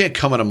 But you can't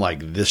come at them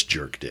like this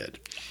jerk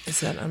did. Is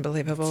that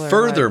unbelievable?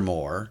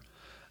 Furthermore,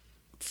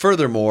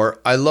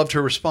 I loved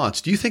her response.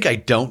 Do you think I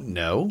don't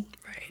know?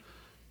 Right.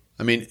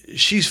 I mean,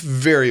 she's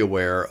very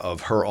aware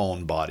of her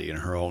own body and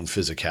her own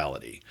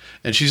physicality.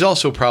 And she's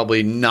also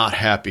probably not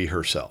happy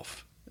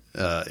herself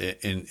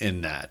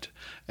in that.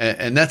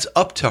 And that's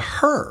up to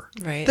her.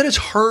 Right. That is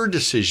her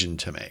decision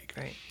to make.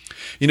 Right.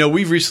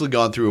 We've recently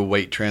gone through a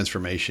weight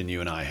transformation,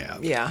 you and I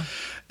have. Yeah.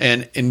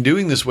 And in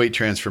doing this weight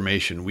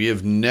transformation, we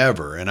have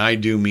never, and I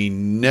do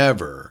mean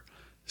never,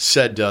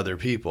 said to other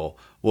people,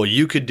 well,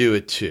 you could do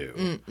it too.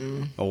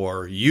 Mm-mm.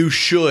 Or you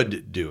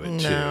should do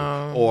it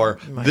too. Or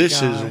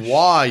this is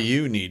why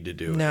you need to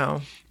do it.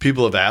 No.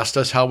 People have asked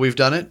us how we've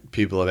done it.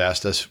 People have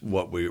asked us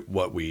what we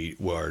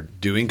were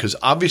doing because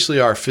obviously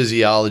our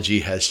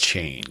physiology has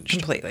changed.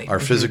 Completely. Our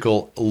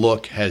physical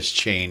look has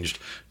changed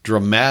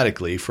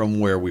dramatically from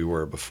where we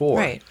were before.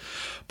 Right.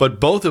 But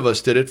both of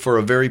us did it for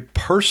a very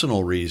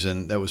personal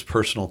reason that was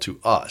personal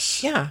to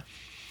us. Yeah.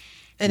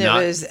 And it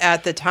was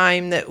at the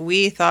time that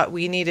we thought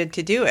we needed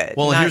to do it.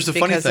 Well, and here's the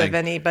funny thing. Of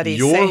anybody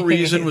Your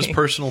reason was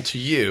personal to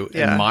you,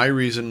 and my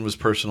reason was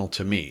personal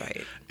to me.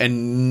 Right.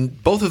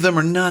 And both of them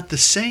are not the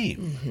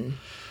same.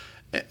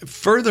 Mm-hmm.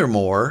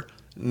 Furthermore,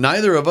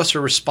 neither of us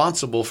are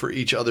responsible for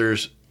each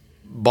other's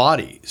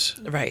bodies.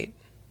 Right.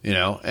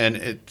 And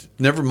it's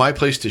never my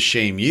place to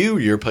shame you,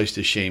 your place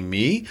to shame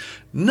me.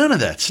 None of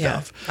that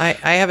stuff. Yeah.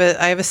 I have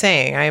a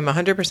saying. I am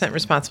 100%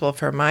 responsible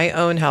for my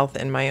own health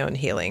and my own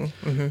healing.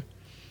 Mm-hmm.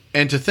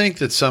 And to think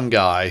that some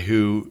guy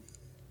who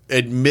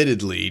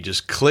admittedly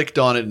just clicked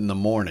on it in the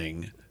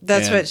morning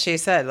That's what she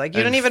said. Like,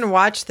 you don't even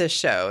watch this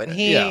show. And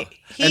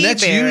and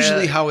that's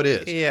usually how it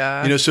is.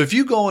 Yeah. You know, so if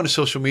you go onto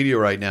social media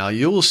right now,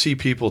 you will see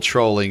people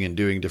trolling and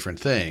doing different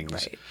things.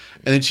 Right.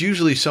 And it's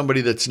usually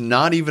somebody that's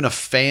not even a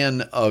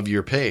fan of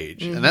your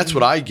page. And that's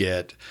what I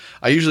get.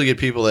 I usually get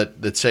people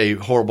that say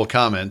horrible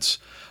comments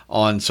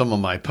on some of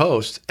my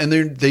posts, and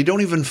they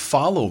don't even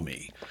follow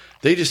me.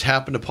 They just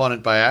happened upon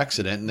it by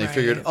accident, and they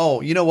figured, oh,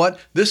 you know what?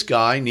 This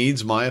guy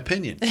needs my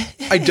opinion.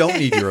 I don't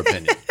need your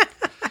opinion.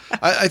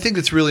 I think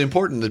it's really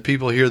important that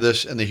people hear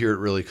this and they hear it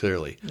really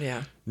clearly.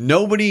 Yeah.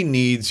 Nobody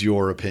needs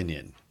your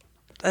opinion.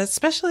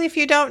 Especially if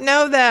you don't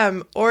know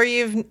them or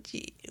really.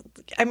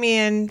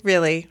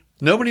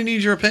 Nobody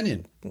needs your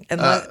opinion.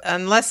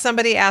 Unless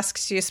somebody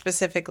asks you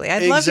specifically.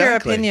 I'd love your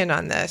opinion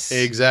on this.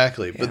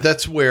 Exactly. Yeah. But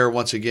that's where,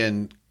 once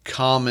again,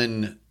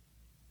 common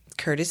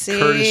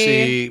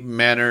courtesy,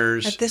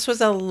 manners. But this was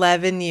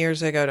 11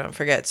 years ago, don't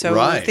forget. So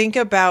think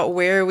about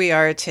where we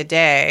are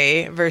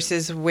today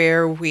versus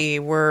where we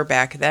were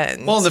back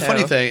then. Well, and the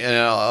funny thing, and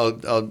I'll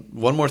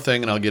one more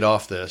thing, and I'll get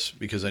off this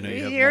because I know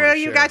you have more to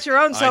you got your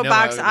own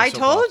soapbox. I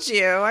told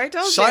you.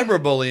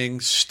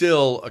 Cyberbullying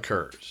still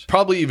occurs,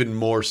 probably even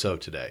more so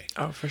today.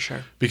 Oh, for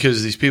sure.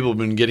 Because these people have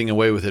been getting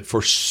away with it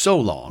for so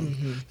long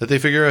that they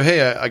figure,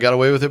 hey, I got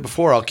away with it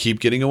before. I'll keep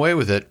getting away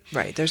with it.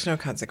 Right. There's no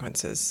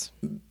consequences.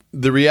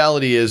 The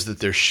reality is that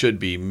there should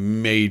be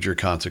major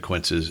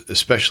consequences,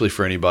 especially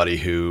for anybody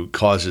who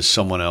causes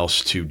someone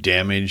else to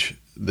damage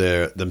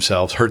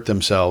themselves, hurt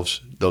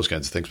themselves, those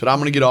kinds of things. But I'm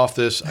going to get off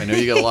this. I know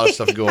you got a lot of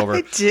stuff to go over.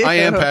 I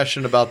am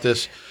passionate about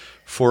this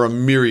for a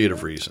myriad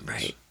of reasons.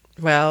 Right.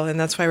 Well, and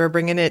that's why we're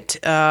bringing it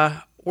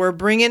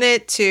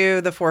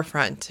to the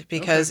forefront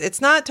because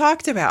it's not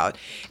talked about,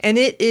 and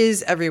it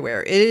is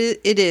everywhere.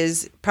 It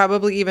is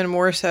probably even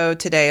more so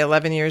today,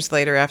 11 years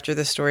later after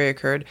the story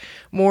occurred,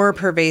 more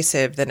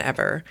pervasive than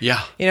ever.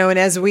 Yeah. You know, and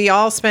as we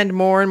all spend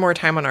more and more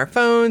time on our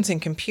phones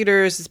and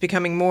computers, it's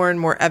becoming more and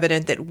more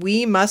evident that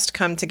we must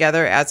come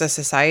together as a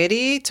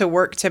society to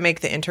work to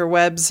make the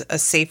interwebs a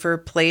safer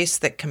place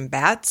that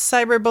combats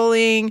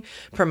cyberbullying,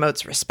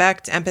 promotes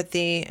respect,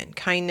 empathy, and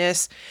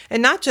kindness,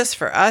 and not just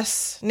for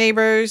us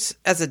neighbors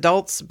as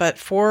adults, but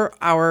for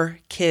our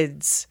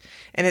kids.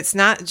 And it's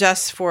not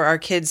just for our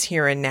kids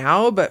here and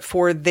now, but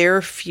for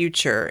their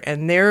future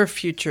and their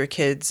future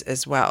kids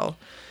as well.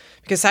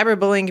 Because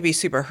cyberbullying can be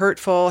super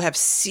hurtful, have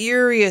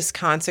serious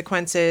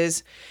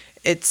consequences.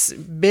 It's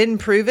been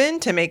proven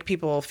to make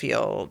people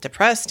feel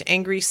depressed,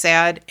 angry,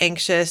 sad,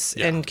 anxious,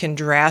 and can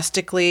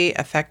drastically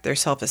affect their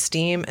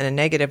self-esteem in a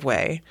negative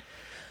way.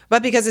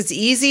 But because it's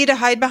easy to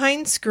hide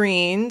behind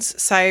screens,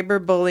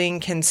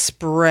 cyberbullying can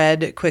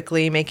spread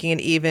quickly, making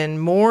it even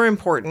more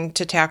important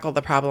to tackle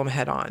the problem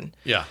head on.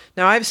 Yeah.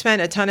 Now, I've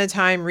spent a ton of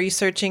time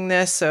researching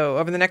this, so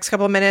over the next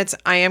couple of minutes,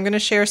 I am going to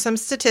share some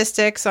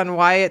statistics on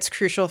why it's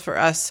crucial for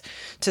us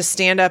to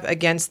stand up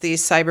against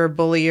these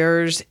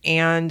cyberbulliers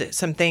and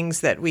some things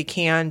that we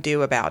can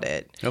do about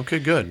it. Okay,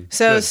 good.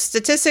 So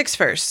statistics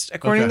first.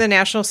 According to the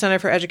National Center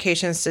for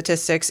Education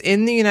Statistics,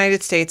 in the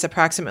United States,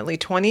 approximately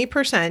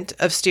 20%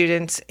 of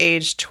students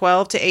aged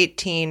 12 to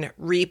 18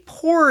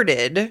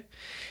 reported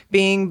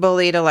being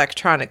bullied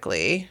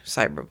electronically,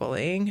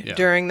 cyberbullying,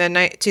 during the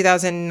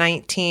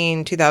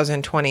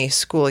 2019-2020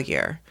 school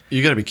year.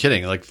 You got to be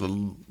kidding. Like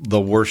the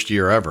worst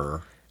year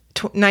ever.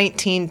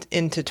 19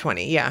 into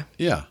 20, yeah.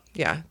 Yeah.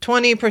 Yeah,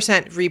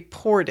 20%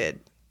 reported.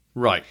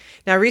 Right.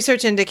 Now,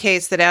 research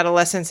indicates that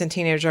adolescents and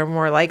teenagers are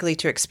more likely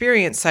to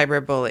experience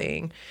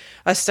cyberbullying.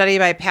 A study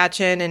by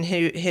Pachin and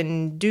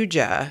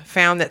Hinduja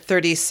found that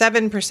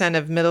 37%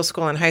 of middle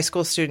school and high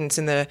school students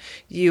in the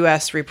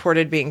U.S.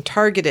 reported being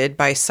targeted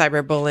by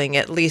cyberbullying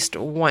at least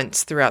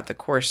once throughout the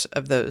course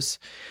of those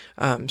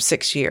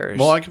 6 years.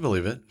 Well, I can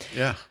believe it.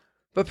 Yeah.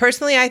 But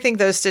personally, I think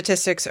those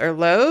statistics are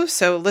low.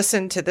 So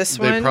listen to this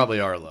one. They probably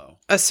are low.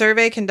 A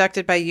survey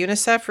conducted by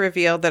UNICEF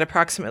revealed that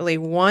approximately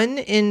 1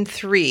 in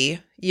 3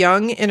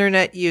 young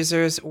internet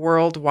users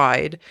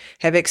worldwide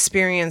have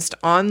experienced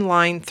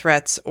online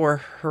threats or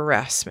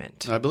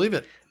harassment. I believe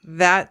it.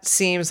 That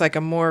seems like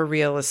a more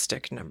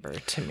realistic number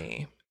to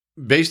me.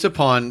 Based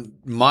upon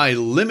my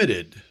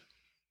limited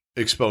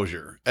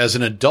exposure as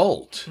an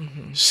adult,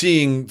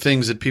 seeing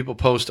things that people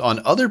post on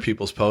other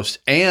people's posts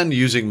and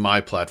using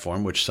my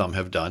platform, which some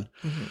have done,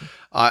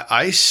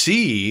 I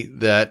see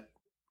that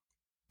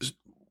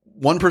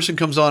one person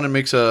comes on and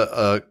makes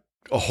a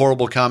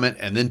horrible comment,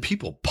 and then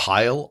people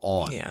pile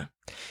on. Yeah.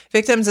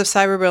 Victims of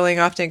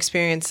cyberbullying often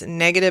experience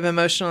negative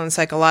emotional and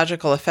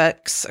psychological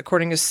effects.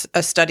 According to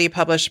a study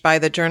published by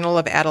the Journal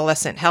of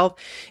Adolescent Health,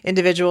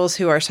 individuals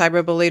who are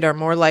cyberbullied are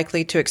more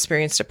likely to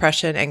experience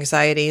depression,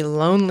 anxiety,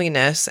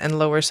 loneliness, and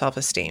lower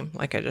self-esteem,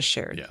 like I just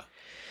shared. Yeah.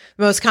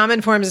 The most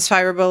common forms of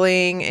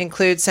cyberbullying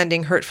include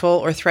sending hurtful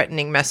or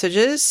threatening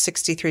messages,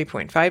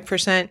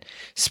 63.5%,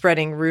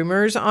 spreading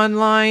rumors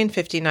online,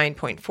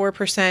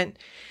 59.4%,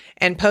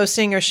 and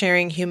posting or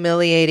sharing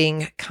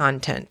humiliating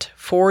content,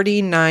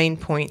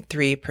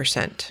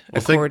 49.3%,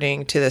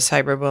 according to the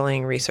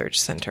Cyberbullying Research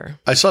Center.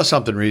 I saw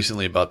something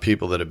recently about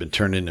people that have been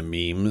turned into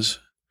memes.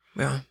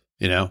 Yeah.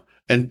 You know,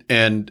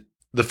 and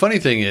the funny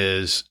thing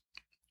is,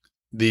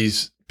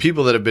 these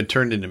people that have been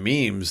turned into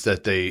memes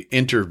that they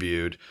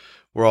interviewed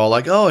were all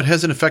like, "Oh, it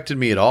hasn't affected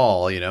me at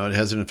all. It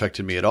hasn't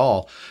affected me at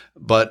all."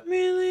 But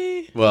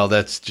really, well,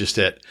 that's just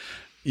it.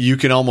 You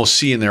can almost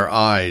see in their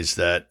eyes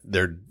that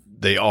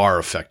they are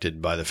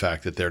affected by the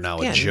fact that they're now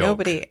a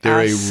joke.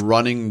 They're a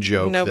running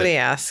joke. Nobody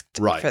asked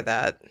for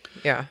that.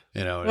 Yeah.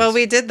 Well,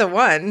 we did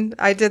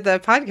I did the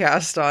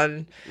podcast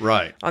on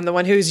the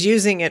one who's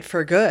using it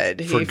for good.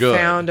 He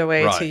found a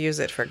way to use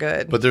it for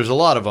good. But there's a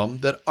lot of them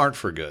that aren't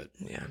for good.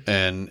 Yeah.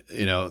 And,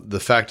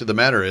 the fact of the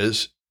matter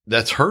is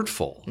that's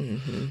hurtful.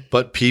 Mm-hmm.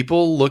 But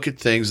people look at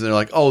things and they're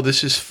like, oh,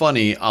 this is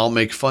funny. I'll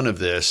make fun of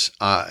this.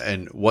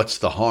 And what's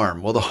the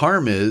harm? Well, the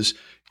harm is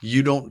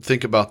you don't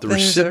think about the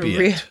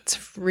recipient.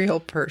 It's a real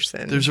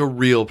person. There's a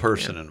real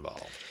person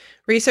involved.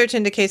 Research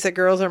indicates that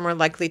girls are more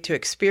likely to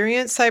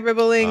experience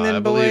cyberbullying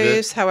than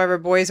boys. However,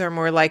 boys are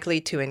more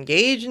likely to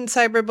engage in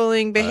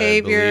cyberbullying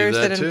behaviors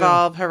that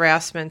involve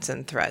harassments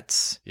and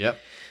threats. Yep.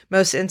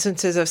 Most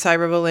instances of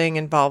cyberbullying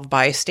involve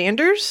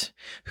bystanders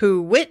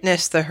who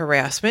witness the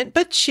harassment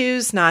but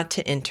choose not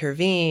to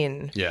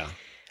intervene. Yeah.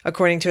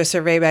 According to a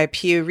survey by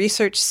Pew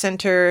Research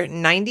Center,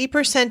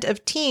 90%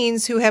 of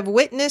teens who have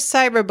witnessed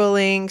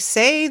cyberbullying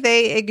say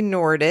they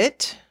ignored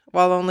it,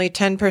 while only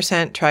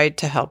 10% tried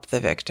to help the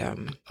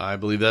victim. I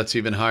believe that's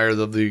even higher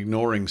than the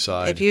ignoring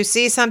side. If you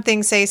see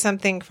something, say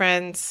something,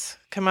 friends.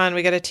 Come on,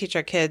 we got to teach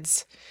our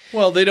kids.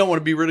 Well, they don't want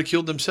to be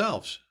ridiculed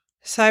themselves.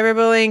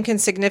 Cyberbullying can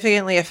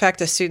significantly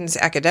affect a student's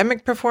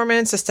academic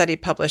performance. A study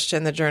published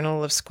in the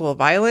Journal of School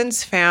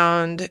Violence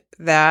found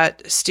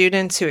that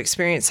students who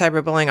experience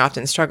cyberbullying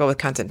often struggle with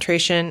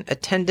concentration,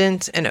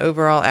 attendance, and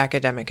overall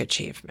academic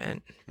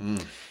achievement.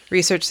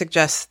 Research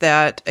suggests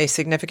that a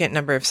significant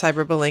number of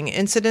cyberbullying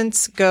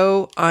incidents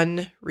go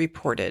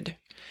unreported.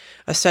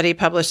 A study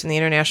published in the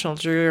International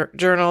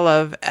Journal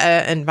of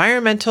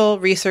Environmental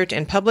Research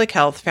and Public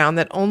Health found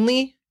that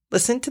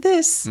listen to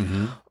this,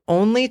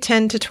 only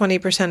 10 to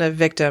 20% of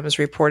victims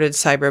reported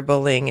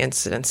cyberbullying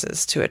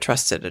incidences to a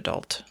trusted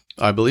adult.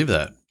 I believe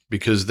that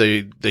because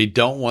they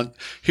don't want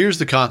 – here's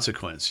the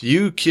consequence.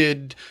 You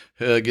kid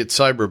get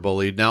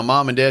cyberbullied. Now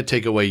mom and dad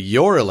take away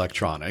your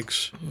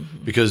electronics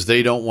because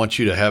they don't want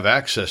you to have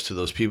access to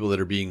those people that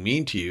are being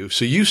mean to you.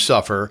 So you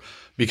suffer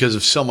because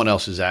of someone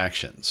else's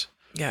actions.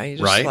 Yeah, you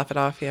just slough it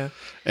off, yeah.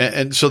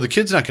 And so the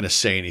kid's not going to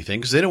say anything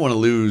because they don't want to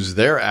lose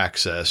their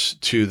access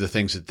to the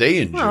things that they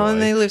enjoy. Well,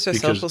 and they lose their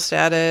social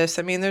status.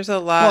 I mean, there's a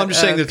lot. Well, I'm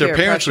just saying that their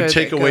parents would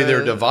take away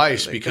their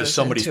device because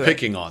somebody's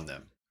picking on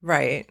them.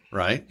 Right.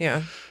 Right?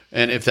 Yeah.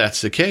 And if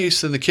that's the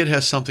case, then the kid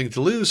has something to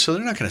lose, so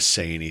they're not going to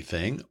say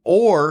anything.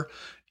 Or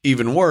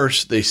even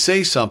worse, they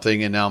say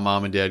something and now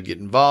mom and dad get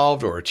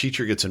involved or a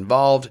teacher gets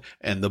involved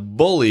and the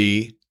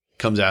bully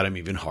comes at him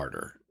even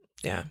harder.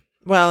 Yeah.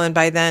 Well, and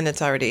by then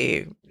it's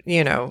already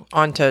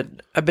onto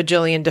a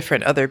bajillion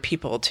different other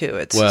people too.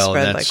 It's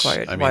spread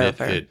like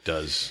wildfire. It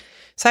does.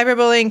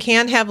 Cyberbullying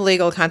can have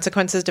legal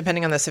consequences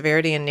depending on the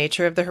severity and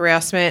nature of the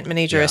harassment.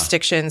 Many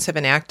jurisdictions have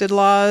enacted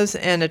laws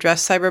and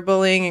addressed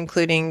cyberbullying,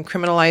 including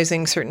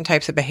criminalizing certain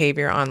types of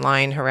behavior,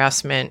 online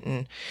harassment,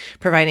 and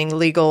providing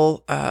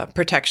legal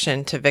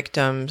protection to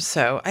victims.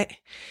 So I'd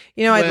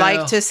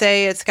like to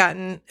say it's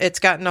gotten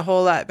a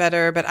whole lot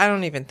better, but I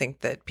don't even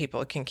think that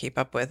people can keep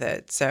up with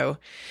it. So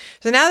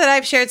now that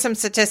I've shared some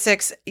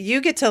statistics,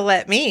 you get to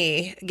let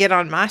me get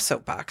on my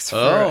soapbox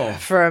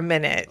for a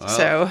minute.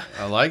 So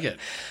I like it.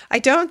 I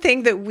don't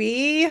think that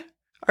we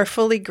are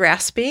fully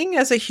grasping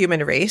as a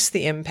human race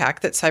the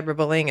impact that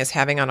cyberbullying is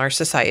having on our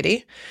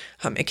society.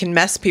 It can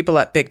mess people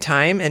up big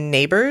time. And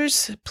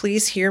neighbors,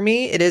 please hear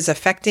me. It is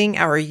affecting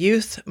our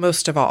youth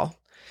most of all.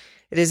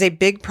 It is a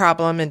big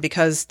problem, and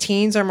because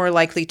teens are more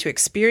likely to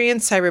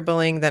experience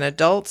cyberbullying than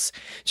adults,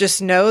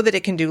 just know that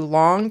it can do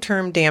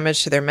long-term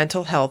damage to their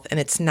mental health, and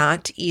it's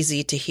not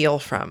easy to heal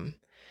from.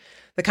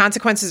 The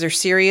consequences are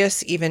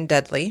serious, even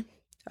deadly.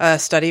 A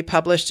study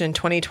published in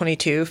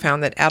 2022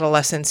 found that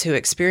adolescents who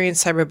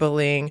experience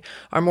cyberbullying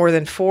are more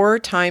than 4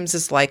 times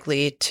as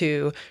likely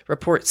to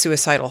report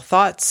suicidal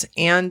thoughts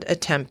and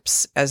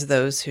attempts as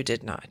those who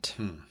did not.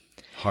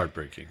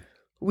 Heartbreaking.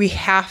 We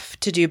have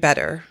to do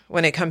better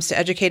when it comes to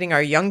educating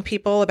our young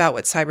people about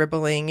what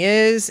cyberbullying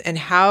is and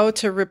how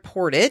to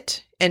report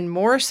it, and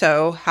more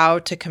so, how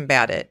to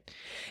combat it.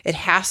 It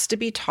has to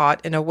be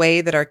taught in a way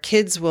that our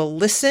kids will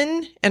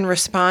listen and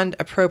respond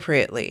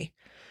appropriately.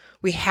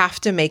 We have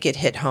to make it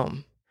hit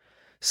home.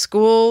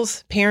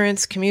 Schools,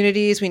 parents,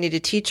 communities, we need to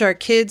teach our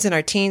kids and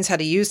our teens how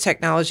to use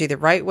technology the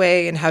right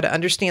way and how to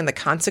understand the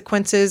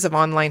consequences of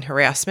online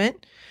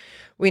harassment.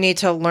 We need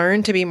to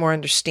learn to be more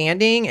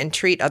understanding and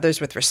treat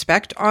others with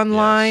respect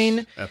online.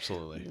 Yes,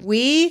 absolutely.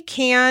 We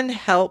can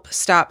help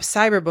stop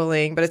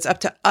cyberbullying, but it's up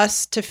to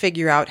us to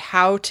figure out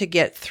how to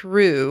get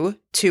through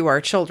to our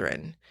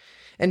children.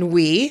 And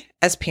we,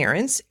 as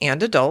parents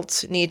and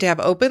adults, need to have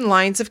open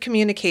lines of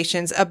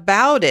communications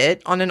about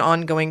it on an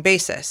ongoing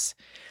basis.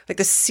 Like,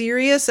 the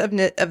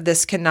seriousness of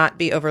this cannot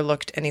be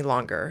overlooked any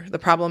longer. The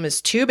problem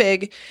is too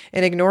big,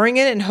 and ignoring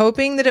it and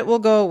hoping that it will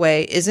go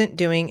away isn't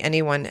doing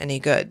anyone any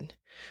good.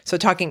 So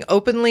talking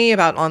openly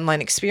about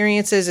online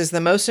experiences is the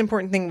most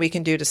important thing we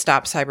can do to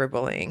stop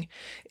cyberbullying.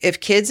 If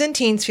kids and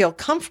teens feel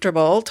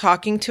comfortable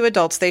talking to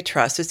adults they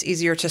trust, it's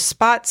easier to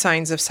spot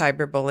signs of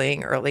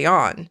cyberbullying early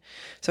on.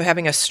 So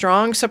having a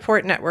strong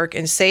support network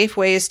and safe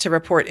ways to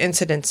report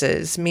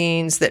incidences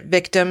means that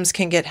victims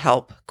can get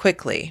help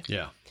quickly.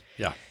 Yeah.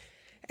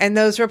 And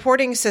those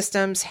reporting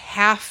systems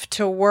have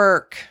to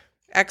work. !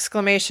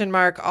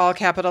 All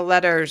capital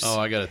letters. Oh,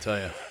 I got to tell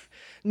you.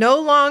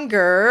 No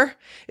longer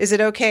is it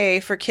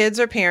okay for kids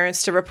or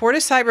parents to report a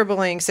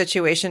cyberbullying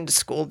situation to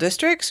school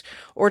districts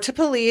or to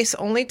police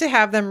only to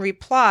have them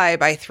reply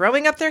by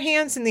throwing up their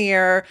hands in the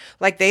air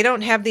like they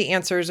don't have the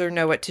answers or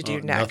know what to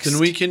do next. Nothing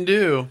we can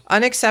do.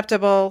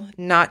 Unacceptable,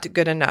 not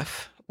good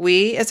enough.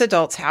 We as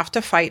adults have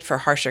to fight for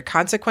harsher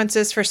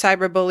consequences for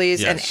cyberbullies.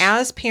 Yes. And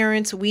as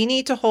parents, we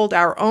need to hold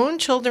our own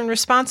children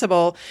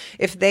responsible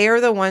if they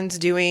are the ones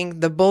doing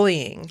the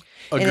bullying.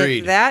 Agreed. And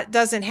if that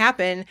doesn't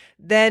happen,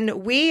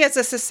 then we as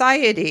a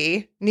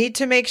society need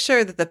to make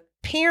sure that the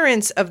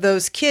parents of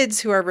those kids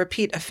who are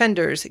repeat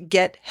offenders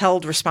get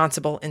held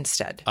responsible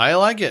instead. I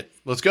like it.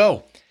 Let's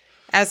go.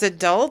 As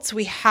adults,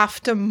 we have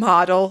to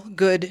model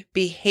good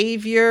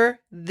behavior.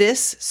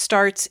 This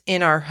starts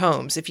in our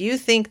homes. If you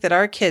think that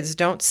our kids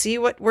don't see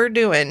what we're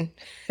doing,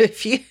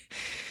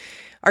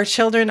 our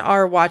children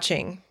are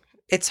watching.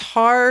 It's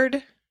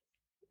hard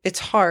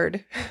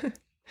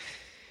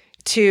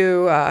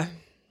to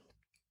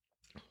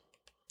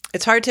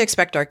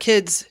expect our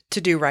kids to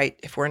do right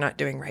if we're not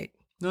doing right.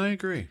 I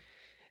agree.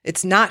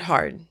 It's not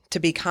hard to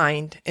be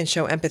kind and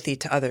show empathy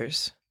to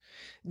others.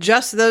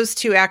 Just those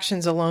two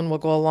actions alone will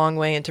go a long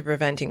way into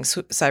preventing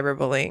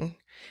cyberbullying.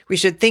 We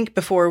should think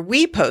before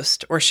we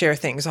post or share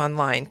things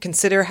online,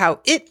 consider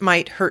how it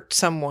might hurt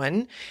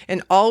someone,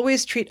 and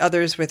always treat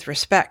others with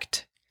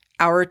respect.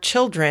 Our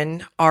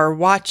children are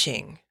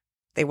watching.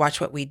 They watch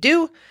what we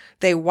do.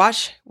 They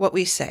watch what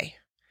we say.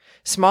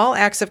 Small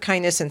acts of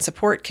kindness and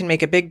support can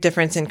make a big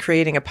difference in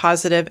creating a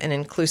positive and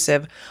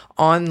inclusive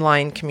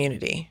online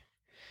community.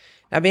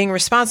 Now, being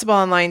responsible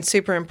online is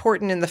super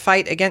important in the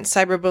fight against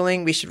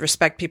cyberbullying. We should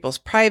respect people's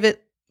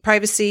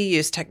privacy,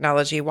 use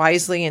technology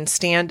wisely, and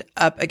stand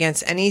up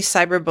against any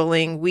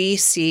cyberbullying we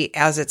see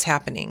as it's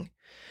happening.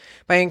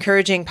 By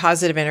encouraging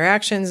positive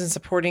interactions and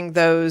supporting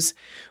those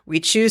we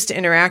choose to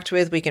interact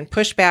with, we can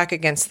push back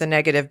against the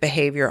negative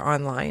behavior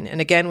online. And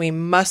again, we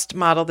must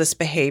model this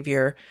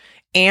behavior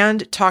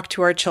and talk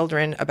to our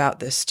children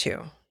about this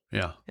too.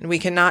 Yeah. And we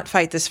cannot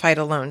fight this fight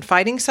alone.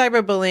 Fighting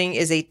cyberbullying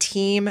is a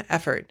team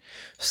effort.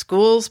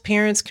 Schools,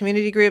 parents,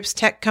 community groups,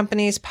 tech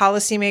companies,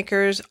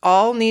 policymakers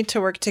all need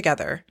to work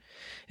together.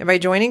 And by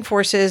joining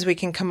forces, we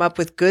can come up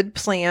with good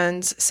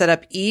plans, set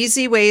up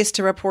easy ways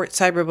to report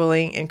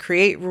cyberbullying, and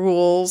create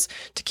rules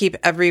to keep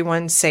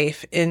everyone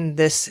safe in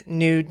this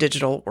new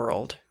digital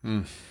world.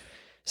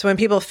 So when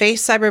people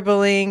face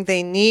cyberbullying,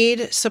 they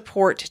need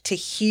support to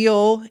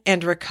heal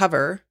and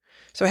recover.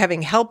 So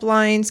having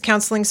helplines,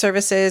 counseling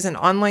services, and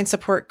online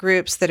support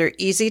groups that are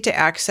easy to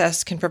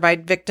access can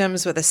provide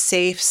victims with a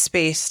safe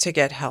space to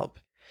get help.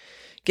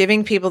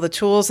 Giving people the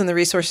tools and the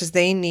resources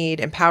they need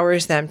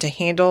empowers them to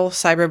handle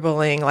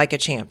cyberbullying like a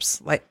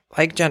champs,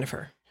 like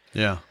Jennifer.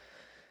 Yeah.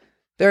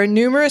 There are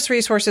numerous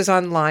resources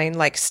online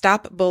like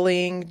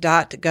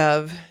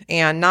stopbullying.gov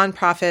and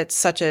nonprofits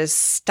such as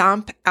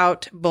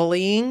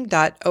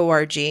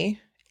stompoutbullying.org,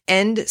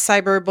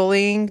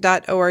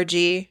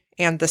 endcyberbullying.org,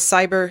 and the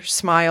Cyber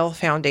Smile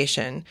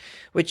Foundation,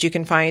 which you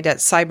can find at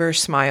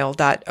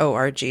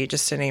cybersmile.org,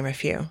 just to name a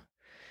few.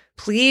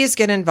 Please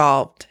get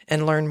involved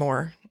and learn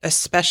more,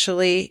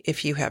 especially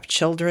if you have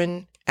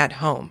children at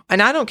home.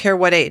 And I don't care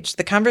what age.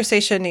 The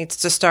conversation needs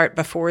to start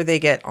before they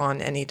get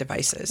on any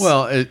devices.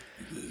 Well,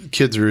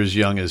 kids are as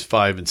young as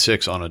 5 and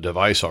 6 on a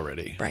device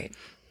already. Right.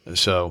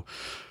 So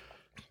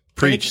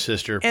preach,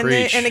 sister,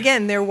 preach. And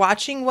again, they're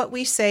watching what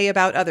we say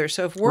about others.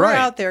 So if we're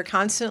out there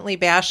constantly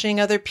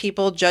bashing other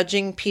people,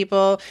 judging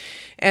people,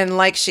 and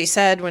like she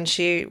said when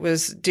she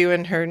was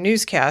doing her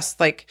newscast,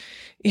 like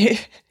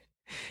if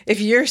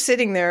you're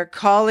sitting there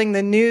calling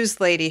the news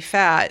lady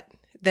fat,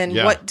 then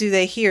what do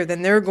they hear?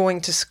 Then they're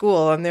going to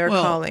school and they're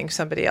calling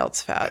somebody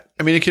else fat.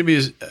 I mean, it can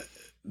be,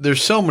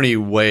 there's so many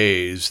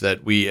ways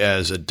that we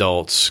as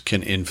adults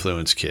can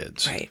influence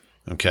kids. Right.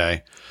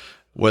 Okay.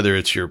 Whether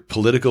it's your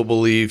political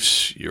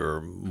beliefs,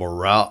 your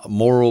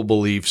moral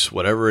beliefs,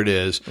 whatever it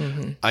is,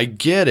 I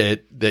get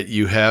it that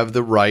you have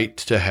the right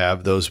to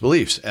have those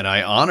beliefs, and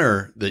I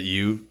honor that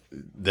you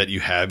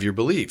have your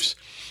beliefs.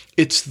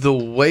 It's the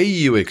way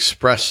you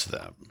express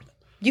them.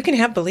 You can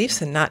have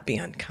beliefs and not be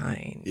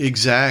unkind.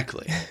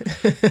 Exactly.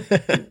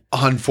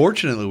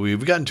 Unfortunately,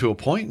 we've gotten to a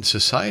point in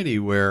society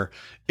where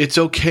it's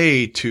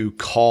okay to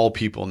call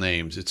people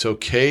names. It's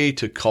okay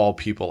to call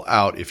people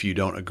out if you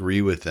don't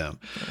agree with them.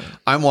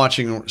 I'm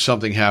watching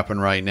something happen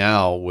right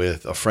now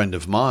with a friend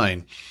of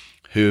mine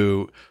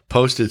who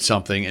posted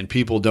something and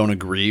people don't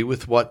agree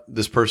with what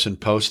this person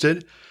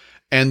posted.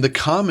 And the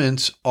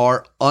comments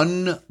are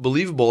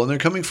unbelievable. And they're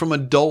coming from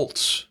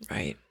adults.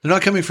 Right. They're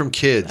not coming from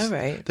kids. All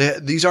right.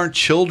 These aren't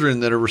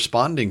children that are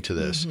responding to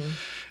this.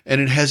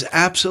 And it has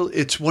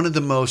it's one of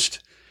the most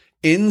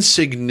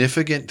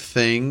insignificant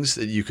things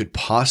that you could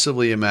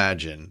possibly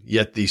imagine,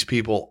 yet these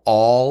people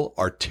all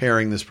are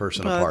tearing this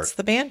person apart. It's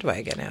the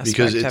bandwagon aspect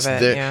because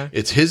of it.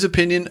 It's his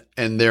opinion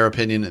and their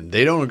opinion, and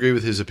they don't agree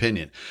with his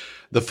opinion.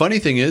 The funny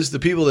thing is, the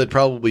people that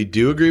probably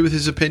do agree with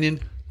his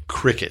opinion,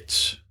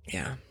 crickets.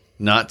 Yeah.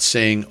 Not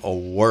saying a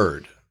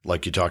word,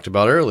 like you talked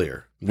about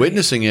earlier. Right.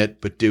 Witnessing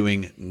it, but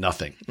doing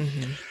nothing.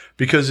 Mm-hmm.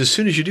 Because as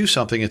soon as you do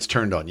something, it's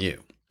turned on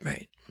you.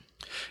 Right.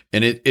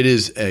 And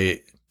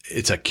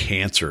it's a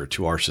cancer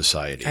to our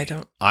society.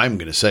 I'm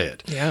going to say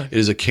it. Yeah. It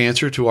is a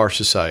cancer to our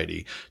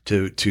society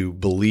to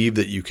believe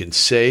that you can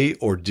say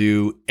or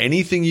do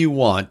anything you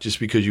want just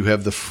because you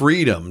have the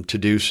freedom to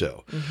do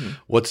so. Mm-hmm.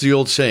 What's the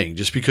old saying?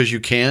 Just because you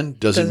can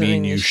doesn't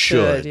mean you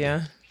should.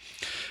 Yeah.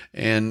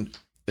 And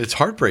it's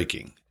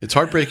heartbreaking. It's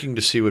heartbreaking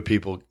to see what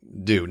people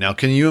do. Now,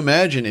 can you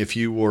imagine if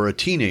you were a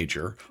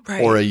teenager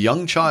or a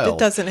young child that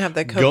doesn't have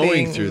the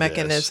coping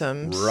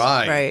mechanisms?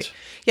 Right.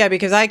 Yeah,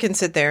 because I can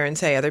sit there and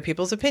say other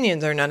people's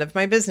opinions are none of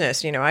my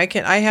business.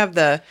 I have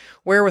the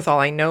wherewithal.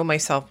 I know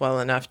myself well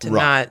enough to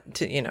not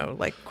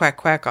like quack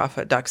quack off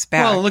a duck's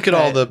back. Well, look at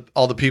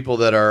all the people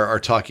that are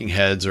talking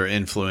heads or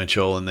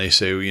influential, and they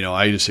say,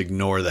 I just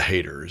ignore the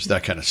haters,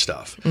 that kind of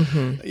stuff.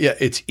 Mm-hmm. Yeah,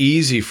 it's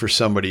easy for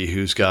somebody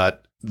who's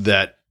got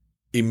that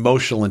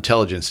emotional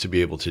intelligence to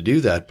be able to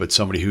do that, but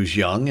somebody who's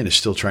young and is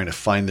still trying to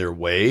find their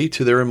way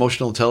to their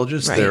emotional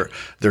intelligence,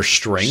 their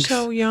strength,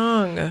 so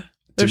young,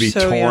 to be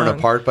torn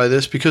apart by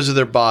this because of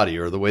their body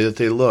or the way that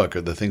they look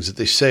or the things that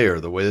they say or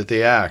the way that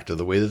they act or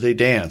the way that they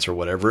dance or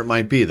whatever it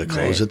might be, the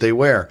clothes that they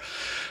wear.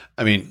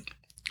 I mean,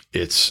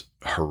 it's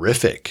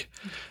horrific.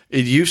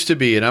 It used to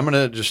be, and I'm going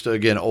to just,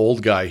 again,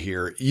 old guy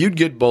here, you'd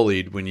get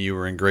bullied when you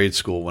were in grade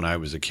school when I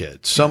was a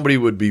kid. Somebody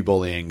would be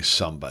bullying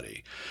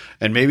somebody.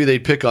 And maybe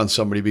they'd pick on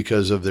somebody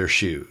because of their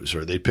shoes,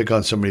 or they'd pick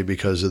on somebody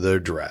because of their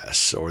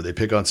dress, or they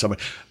pick on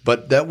somebody.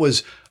 But that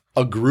was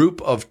a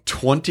group of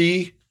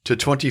 20 to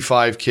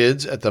 25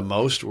 kids at the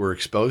most were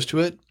exposed to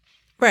it.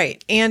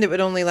 Right. And it would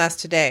only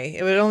last a day.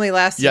 It would only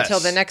last until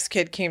the next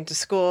kid came to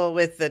school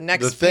with the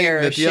next pair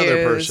of shoes. The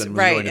other person was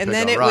going to and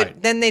pick then on.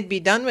 then they'd be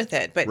done with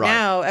it. But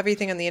now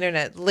everything on the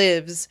internet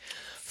lives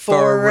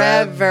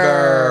forever.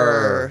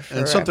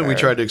 And something we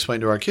tried to explain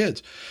to our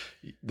kids.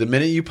 The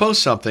minute you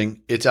post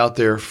something, it's out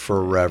there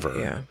forever.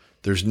 Yeah.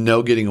 There's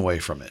no getting away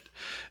from it.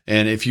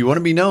 And if you want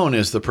to be known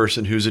as the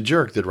person who's a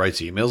jerk that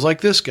writes emails like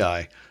this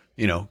guy,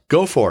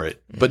 go for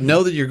it. Mm-hmm. But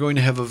know that you're going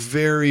to have a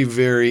very,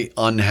 very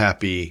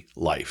unhappy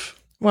life.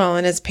 Well,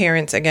 and as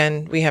parents,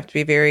 again, we have to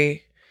be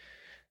very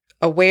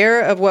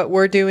aware of what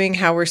we're doing,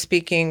 how we're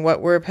speaking, what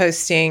we're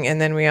posting,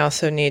 and then we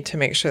also need to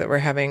make sure that we're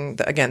having,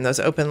 again, those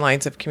open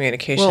lines of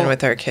communication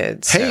with our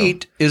kids.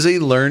 Hate is a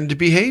learned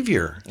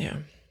behavior. Yeah.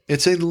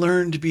 It's a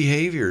learned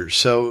behavior.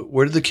 So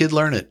where did the kid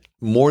learn it?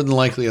 More than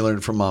likely, I learned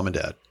it from mom and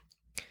dad.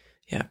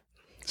 Yeah.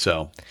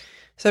 So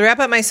to wrap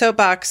up my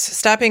soapbox,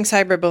 stopping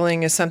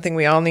cyberbullying is something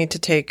we all need to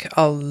take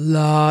a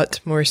lot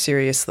more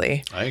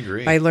seriously. I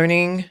agree. By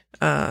learning,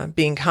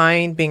 being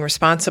kind, being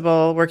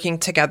responsible, working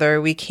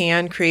together, we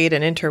can create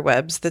an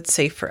interwebs that's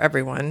safe for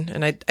everyone.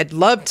 And I'd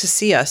love to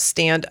see us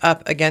stand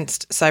up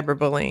against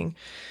cyberbullying,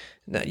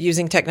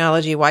 using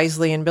technology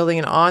wisely and building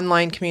an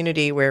online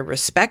community where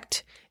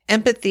respect,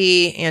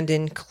 empathy, and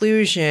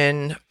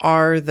inclusion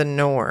are the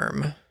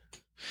norm.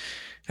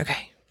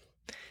 Okay.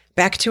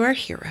 Back to our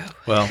hero.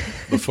 Well,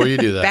 before you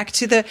do that. Back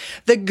to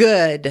the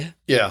good.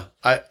 Yeah.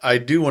 I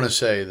do want to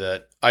say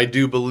that I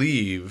do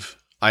believe,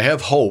 I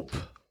have hope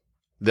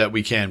that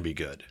we can be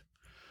good.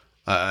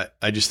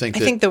 I just think I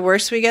think the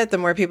worse we get, the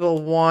more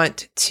people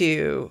want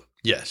to.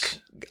 Yes.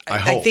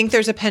 I think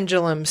there's a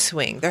pendulum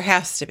swing. There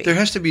has to be. There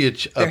has to be a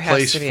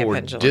place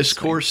for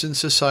discourse in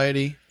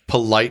society,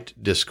 polite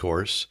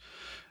discourse.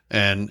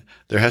 And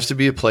there has to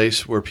be a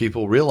place where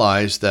people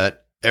realize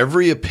that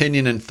every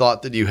opinion and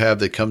thought that you have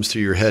that comes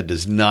through your head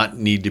does not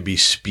need to be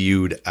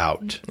spewed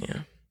out.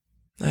 Yeah.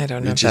 I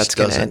don't know if that's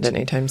going to end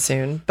anytime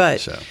soon,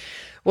 but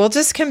we'll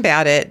just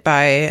combat it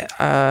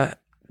by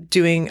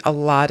doing a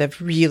lot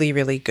of really,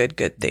 really good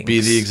things.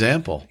 Be the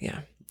example.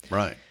 Yeah.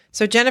 Right.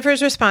 So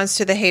Jennifer's response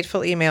to the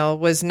hateful email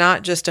was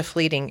not just a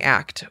fleeting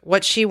act.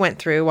 What she went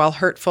through, while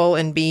hurtful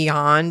and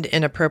beyond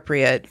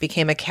inappropriate,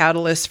 became a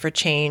catalyst for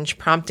change,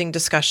 prompting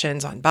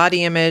discussions on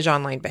body image,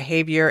 online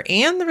behavior,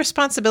 and the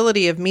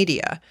responsibility of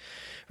media.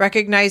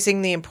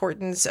 Recognizing the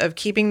importance of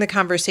keeping the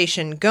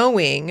conversation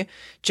going,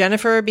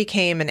 Jennifer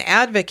became an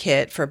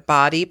advocate for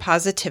body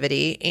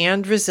positivity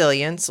and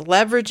resilience,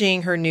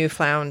 leveraging her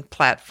newfound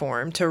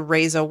platform to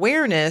raise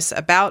awareness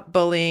about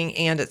bullying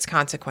and its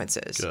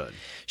consequences. Good.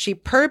 She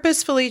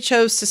purposefully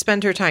chose to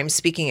spend her time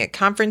speaking at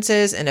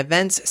conferences and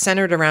events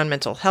centered around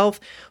mental health,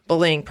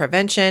 bullying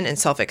prevention, and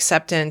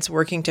self-acceptance,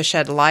 working to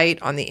shed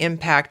light on the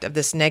impact of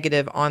this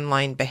negative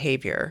online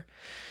behavior.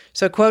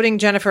 So quoting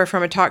Jennifer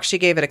from a talk she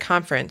gave at a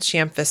conference, she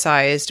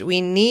emphasized,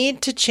 "We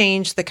need to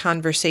change the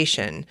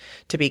conversation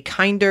to be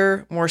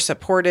kinder, more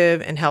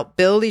supportive, and help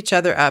build each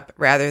other up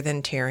rather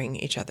than tearing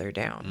each other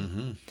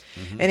down."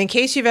 And in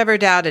case you've ever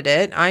doubted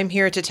it, I'm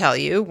here to tell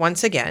you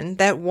once again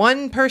that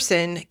one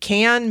person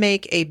can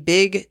make a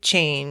big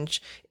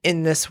change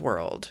in this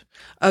world,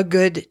 a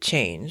good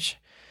change.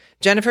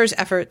 Jennifer's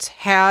efforts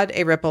had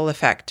a ripple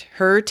effect.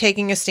 Her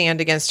taking a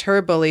stand against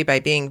her bully by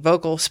being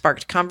vocal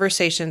sparked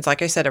conversations,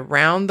 like I said,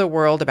 around the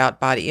world about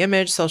body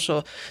image,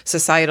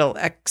 societal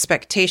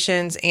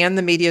expectations, and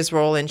the media's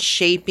role in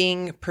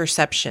shaping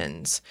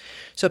perceptions.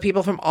 So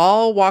people from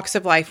all walks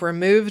of life were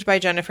moved by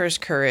Jennifer's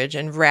courage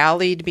and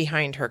rallied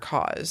behind her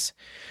cause.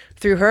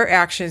 Through her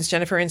actions,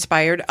 Jennifer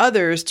inspired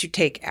others to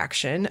take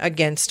action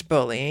against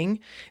bullying.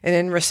 And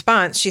in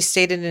response, she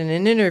stated in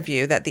an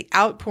interview that the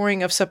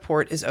outpouring of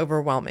support is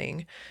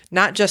overwhelming,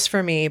 not just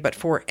for me, but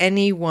for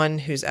anyone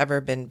who's ever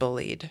been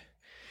bullied.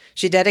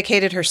 She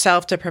dedicated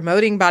herself to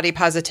promoting body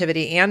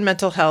positivity and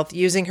mental health,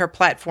 using her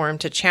platform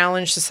to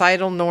challenge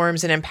societal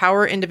norms and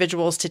empower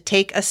individuals to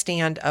take a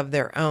stand of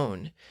their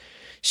own.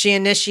 She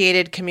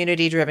initiated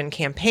community-driven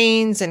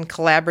campaigns and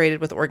collaborated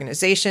with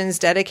organizations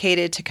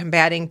dedicated to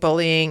combating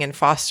bullying and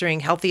fostering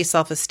healthy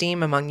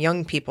self-esteem among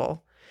young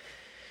people.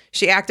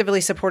 She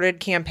actively supported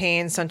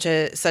campaigns such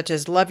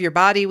as Love Your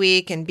Body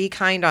Week and Be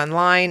Kind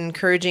Online,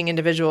 encouraging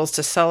individuals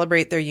to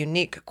celebrate their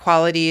unique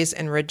qualities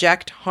and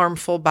reject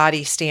harmful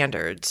body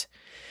standards.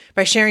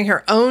 By sharing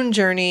her own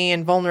journey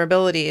and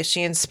vulnerability,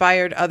 she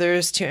inspired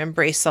others to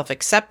embrace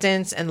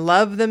self-acceptance and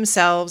love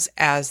themselves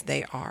as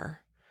they are.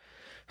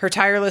 Her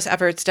tireless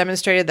efforts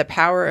demonstrated the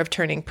power of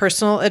turning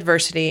personal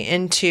adversity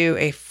into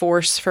a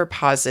force for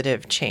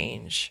positive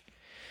change.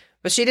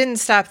 But she didn't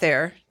stop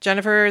there.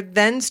 Jennifer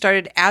then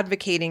started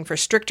advocating for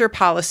stricter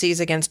policies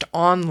against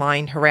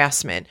online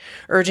harassment,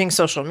 urging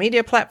social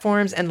media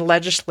platforms and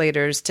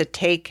legislators to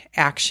take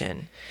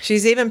action.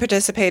 She's even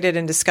participated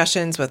in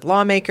discussions with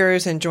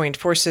lawmakers and joined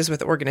forces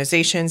with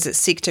organizations that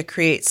seek to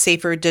create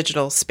safer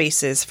digital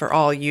spaces for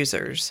all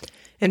users.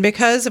 And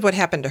because of what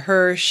happened to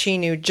her, she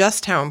knew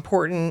just how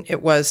important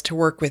it was to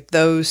work with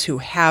those who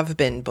have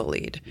been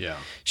bullied. Yeah.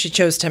 She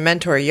chose to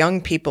mentor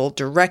young people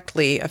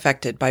directly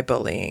affected by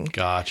bullying.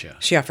 Gotcha.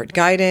 She offered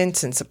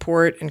guidance and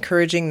support,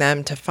 encouraging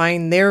them to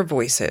find their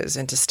voices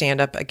and to stand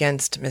up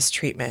against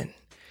mistreatment.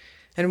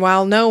 And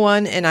while no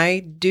one, and I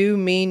do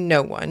mean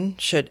no one,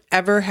 should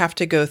ever have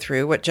to go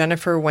through what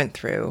Jennifer went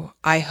through,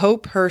 I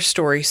hope her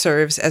story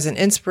serves as an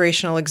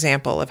inspirational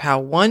example of how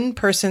one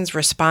person's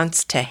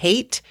response to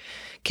hate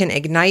can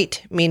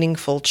ignite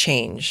meaningful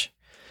change.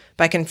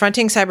 By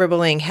confronting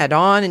cyberbullying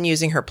head-on and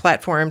using her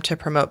platform to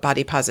promote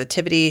body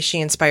positivity, she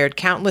inspired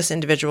countless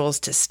individuals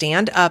to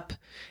stand up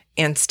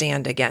and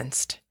stand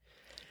against.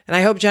 And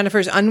I hope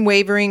Jennifer's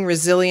unwavering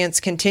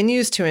resilience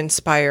continues to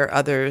inspire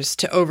others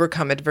to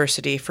overcome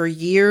adversity for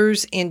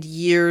years and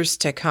years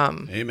to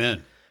come.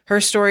 Amen.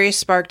 Her story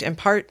sparked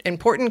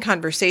important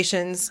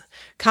conversations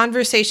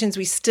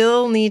we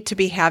still need to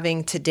be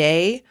having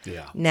today,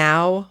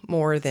 now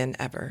more than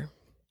ever.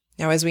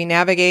 Now, as we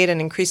navigate an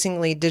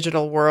increasingly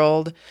digital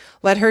world,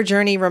 let her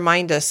journey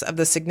remind us of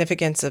the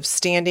significance of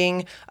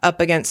standing up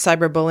against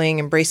cyberbullying,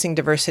 embracing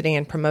diversity,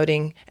 and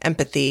promoting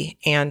empathy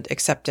and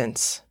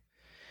acceptance.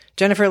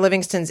 Jennifer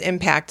Livingston's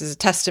impact is a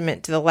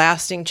testament to the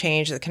lasting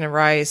change that can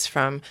arise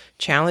from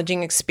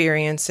challenging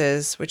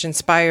experiences, which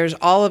inspires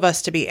all of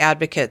us to be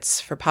advocates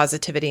for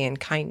positivity and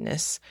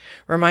kindness,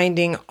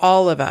 reminding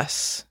all of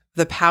us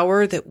the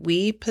power that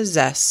we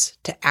possess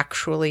to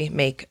actually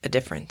make a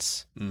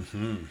difference.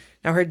 Mm-hmm.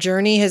 Now, her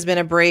journey has been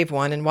a brave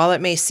one, and while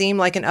it may seem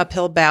like an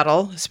uphill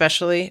battle,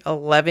 especially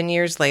 11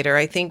 years later,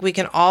 I think we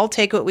can all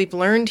take what we've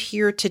learned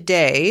here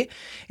today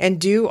and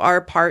do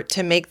our part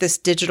to make this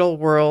digital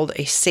world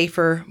a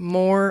safer,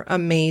 more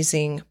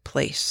amazing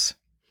place.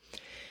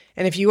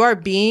 And if you are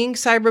being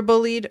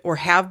cyberbullied or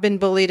have been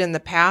bullied in the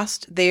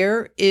past,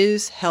 there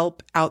is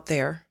help out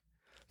there.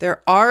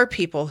 There are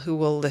people who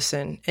will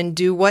listen and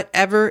do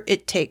whatever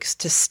it takes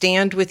to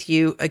stand with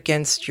you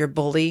against your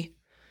bully.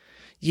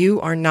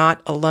 You are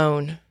not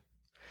alone.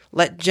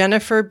 Let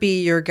Jennifer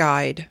be your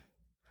guide.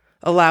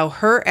 Allow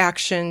her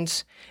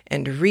actions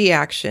and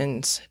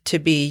reactions to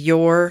be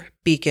your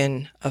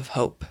beacon of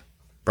hope.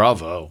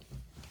 Bravo.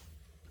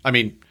 I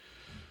mean,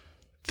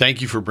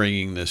 thank you for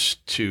bringing this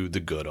to the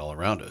good all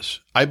around us.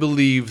 I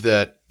believe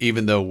that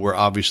even though we're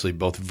obviously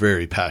both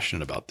very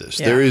passionate about this,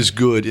 there is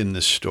good in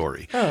this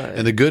story.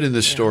 And the good in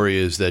this story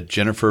is that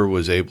Jennifer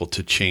was able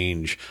to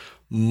change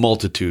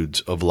multitudes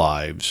of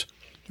lives.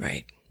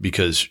 Right.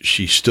 Because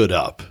she stood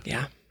up.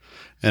 Yeah.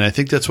 And I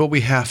think that's what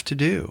we have to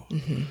do.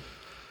 Mm-hmm.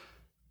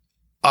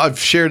 I've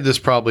shared this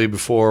probably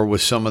before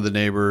with some of the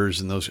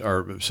neighbors and those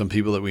are some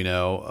people that we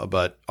know,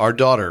 but our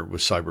daughter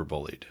was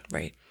cyberbullied.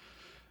 Right.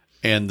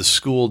 And the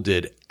school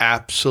did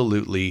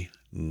absolutely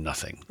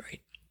nothing.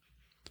 Right.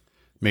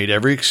 Made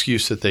every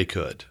excuse that they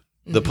could.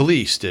 The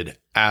police did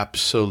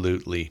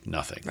absolutely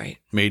nothing. Right.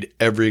 Made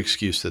every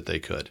excuse that they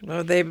could.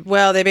 Well,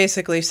 they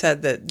basically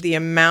said that the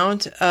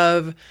amount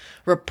of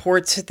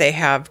reports that they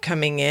have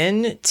coming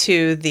in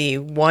to the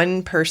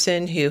one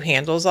person who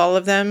handles all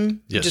of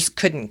them just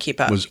couldn't keep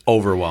up. It was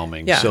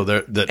overwhelming. Yeah. So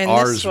that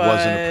ours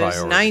wasn't a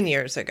priority. 9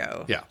 years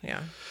ago. Yeah.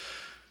 Yeah.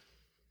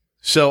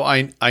 So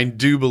I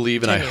do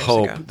believe and I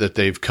hope ago. that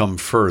they've come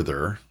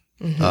further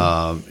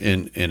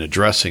in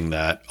addressing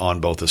that on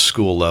both a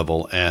school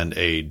level and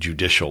a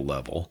judicial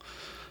level.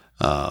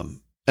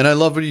 And I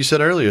love what you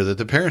said earlier, that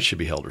the parents should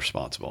be held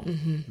responsible.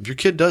 If your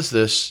kid does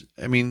this,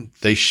 I mean,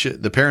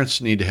 the parents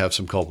need to have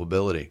some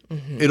culpability.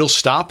 It'll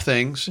stop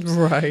things.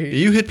 Right.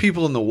 You hit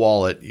people in the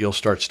wallet, you'll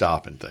start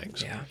stopping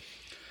things. Yeah.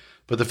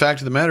 But the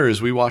fact of the matter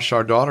is we watched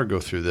our daughter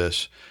go through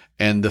this,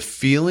 and the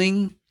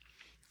feeling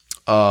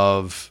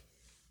of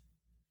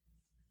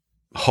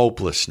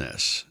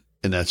hopelessness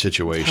in that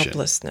situation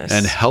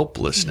and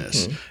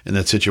helplessness in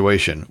that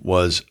situation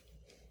was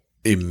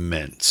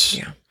immense.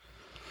 Yeah.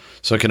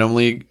 So I can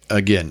only,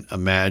 again,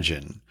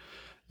 imagine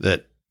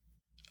that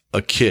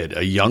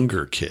a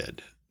younger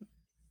kid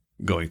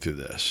going through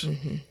this,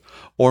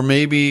 or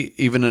maybe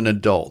even an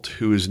adult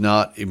who is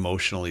not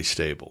emotionally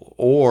stable,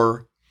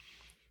 or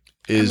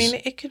is... I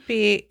mean, it could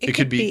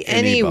be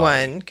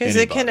anyone, because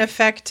it can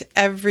affect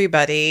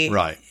everybody.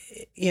 Right.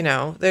 You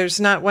know, there's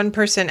not one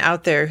person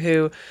out there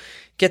who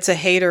gets a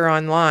hater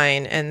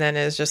online and then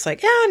is just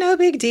like, yeah, no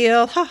big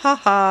deal. Ha ha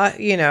ha.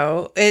 You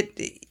know,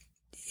 it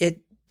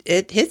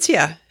hits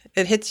you.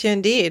 It hits you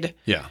indeed.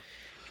 Yeah.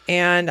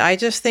 And I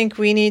just think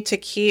we need to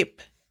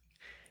keep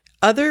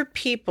other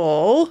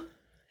people,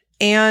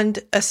 and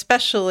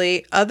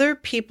especially other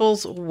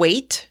people's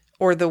weight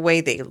or the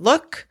way they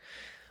look,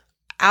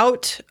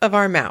 out of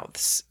our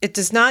mouths. It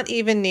does not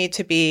even need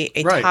to be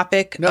a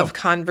topic of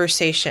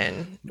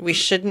conversation. We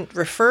shouldn't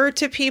refer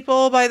to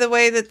people by the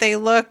way that they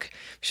look. We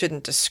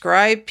shouldn't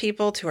describe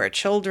people to our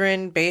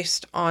children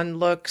based on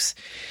looks.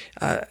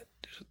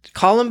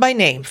 Call them by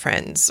name,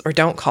 friends, or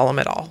don't call them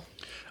at all.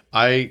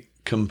 I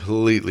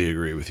completely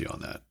agree with you on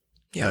that.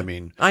 Yeah. I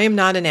mean, I am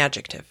not an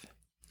adjective.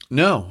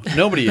 No,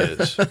 nobody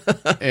is.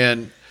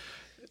 And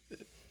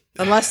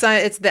unless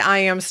it's the I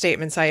am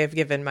statements I have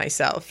given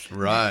myself.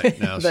 Right.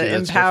 Now, the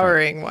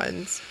empowering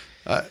ones.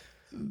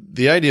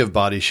 The idea of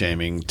body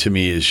shaming to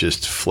me is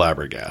just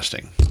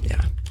flabbergasting.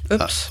 Yeah.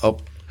 Oops.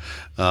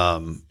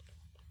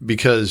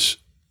 Because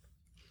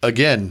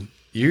again,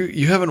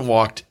 you haven't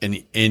walked an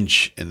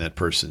inch in that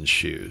person's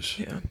shoes.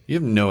 Yeah. You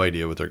have no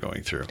idea what they're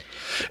going through.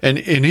 And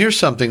here's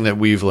something that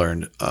we've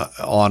learned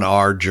on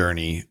our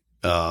journey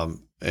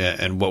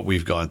and what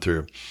we've gone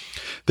through.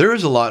 There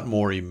is a lot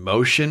more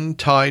emotion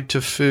tied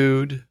to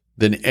food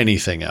than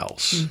anything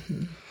else.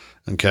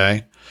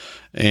 Okay?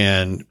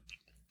 And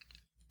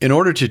in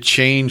order to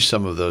change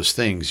some of those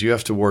things, you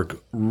have to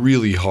work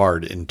really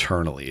hard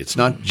internally. It's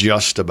not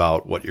just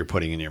about what you're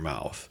putting in your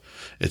mouth.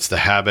 It's the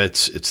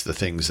habits. It's the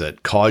things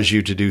that cause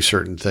you to do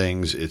certain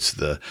things. It's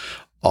the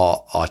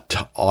what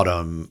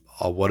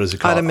is it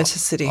called?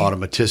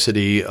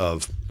 Automaticity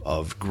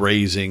of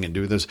grazing and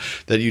doing this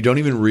that you don't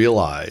even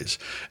realize.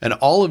 And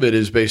all of it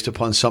is based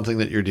upon something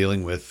that you're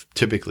dealing with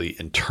typically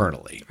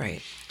internally.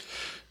 Right.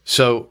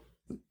 So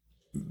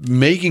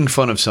making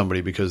fun of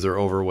somebody because they're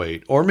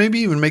overweight, or maybe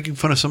even making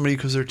fun of somebody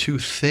because they're too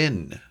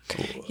thin.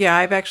 Yeah,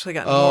 I've actually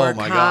gotten more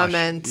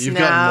comments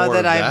now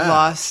that I've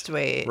lost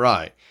weight.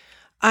 Right.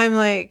 I'm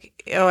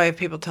like, I have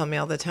people tell me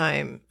all the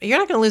time, you're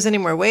not going to lose any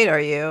more weight, are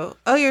you?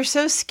 Oh, you're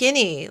so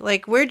skinny.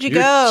 Like, where'd you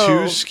go?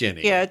 Too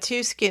skinny. Yeah,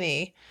 too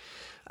skinny.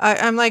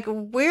 I'm like,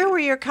 where were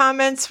your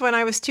comments when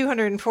I was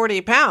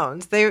 240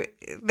 pounds? They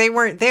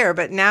weren't there,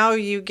 but now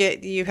you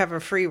have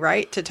a free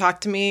right to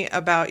talk to me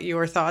about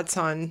your thoughts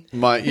on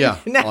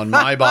on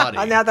my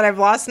body. Now that I've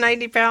lost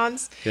 90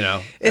 pounds,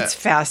 it's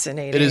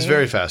fascinating. It is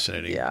very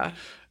fascinating. Yeah.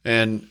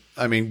 And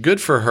I mean,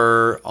 good for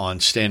her on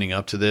standing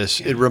up to this.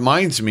 Yeah. It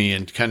reminds me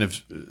and kind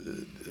of,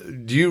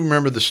 do you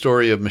remember the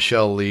story of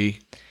Michelle Lee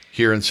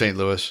here in St.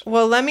 Louis?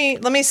 Well, let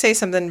me say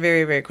something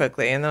very, very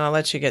quickly, and then I'll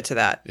let you get to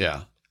that.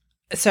 Yeah.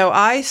 So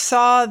I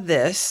saw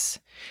this,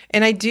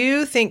 and I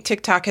do think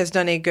TikTok has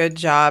done a good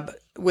job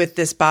with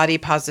this body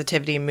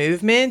positivity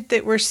movement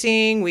that we're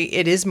seeing.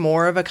 It is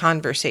more of a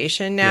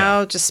conversation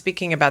now, just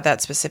speaking about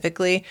that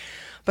specifically.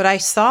 But I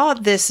saw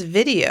this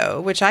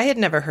video, which I had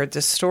never heard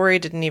this story,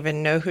 didn't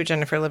even know who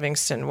Jennifer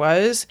Livingston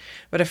was.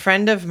 But a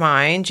friend of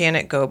mine,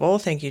 Janet Goebel,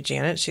 thank you,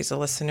 Janet, she's a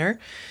listener,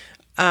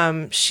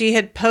 she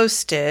had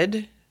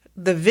posted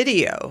the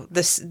video,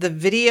 the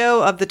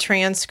video of the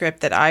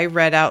transcript that I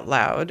read out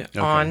loud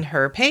on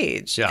her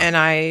page. Yeah. And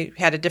I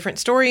had a different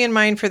story in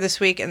mind for this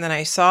week. And then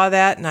I saw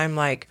that and I'm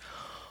like,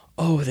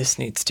 oh, this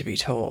needs to be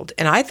told.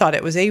 And I thought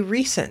it was a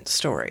recent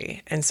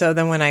story. And so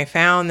then when I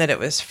found that it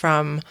was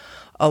from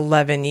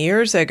 11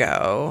 years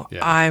ago,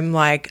 I'm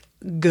like,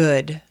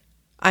 good.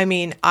 I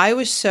mean, I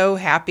was so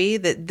happy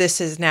that this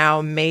has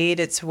now made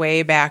its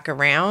way back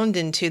around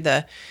into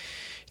the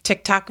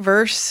TikTok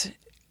verse,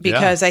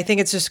 because I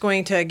think it's just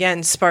going to,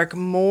 again, spark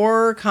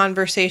more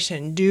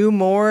conversation, do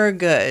more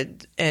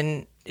good.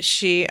 And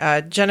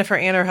Jennifer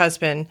and her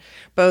husband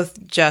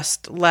both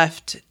just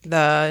left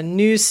the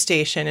news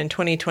station in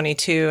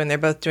 2022, and they're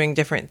both doing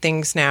different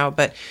things now.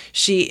 But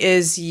she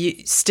is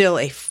still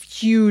a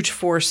huge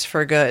force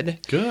for good.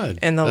 Good.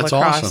 In the That's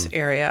La Crosse awesome.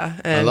 area.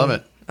 And I love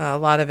it. A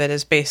lot of it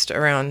is based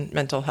around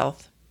mental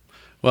health.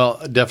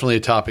 Well, definitely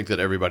a topic that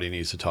everybody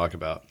needs to talk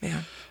about.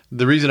 Yeah.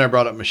 The reason I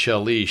brought up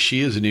Michelle Lee, she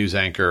is a news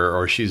anchor,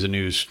 or she's a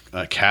news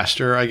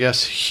caster, I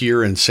guess,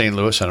 here in St.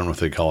 Louis. I don't know if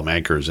they call them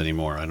anchors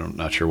anymore. I'm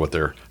not sure what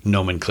their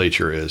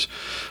nomenclature is.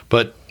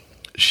 But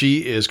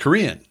she is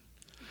Korean.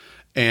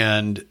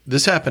 And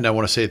this happened, I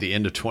want to say, at the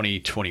end of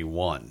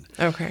 2021.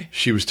 Okay.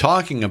 She was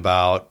talking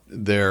about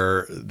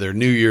their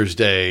New Year's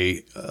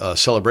Day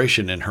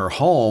celebration in her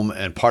home,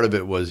 and part of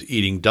it was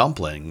eating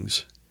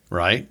dumplings,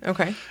 right?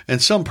 Okay.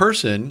 And some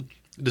person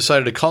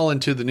decided to call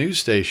into the news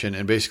station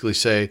and basically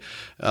say,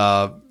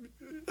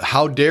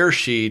 how dare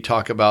she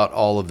talk about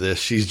all of this?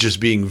 She's just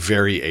being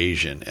very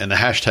Asian. And the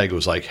hashtag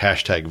was like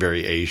hashtag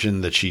very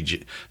Asian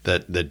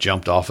that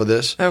jumped off of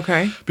this.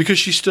 Okay. Because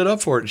she stood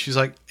up for it. And she's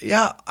like,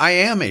 yeah, I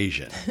am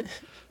Asian.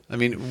 I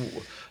mean,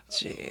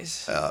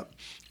 jeez.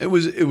 It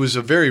was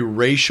a very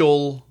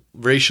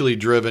racially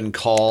driven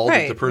call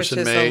that the person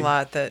which is made. a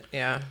lot that,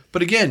 yeah.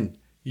 But again,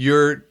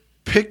 you're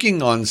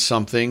picking on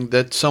something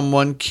that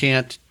someone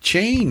can't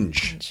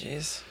change.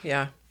 Jeez.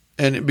 Yeah.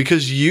 And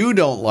because you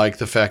don't like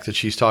the fact that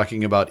she's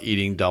talking about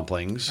eating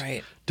dumplings,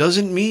 right,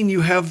 doesn't mean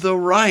you have the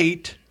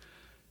right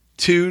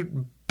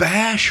to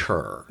bash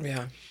her.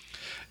 Yeah.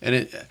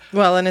 And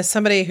and as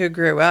somebody who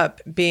grew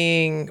up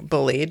being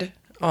bullied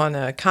on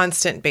a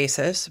constant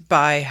basis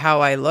by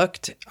how I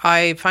looked,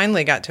 I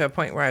finally got to a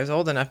point where I was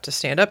old enough to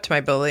stand up to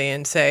my bully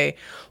and say,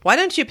 why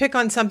don't you pick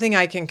on something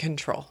I can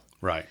control?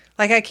 Right.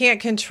 Like, I can't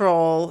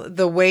control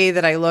the way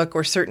that I look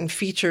or certain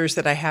features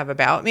that I have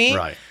about me.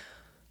 Right.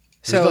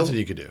 There's nothing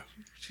you could do.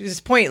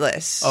 It's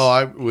pointless.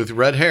 With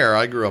red hair,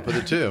 I grew up with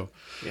it too.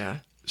 Yeah.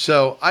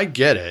 So I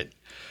get it.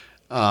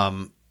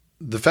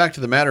 The fact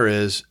of the matter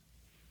is,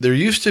 there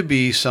used to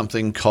be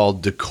something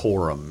called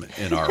decorum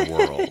in our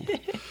world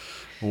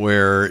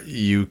where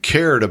you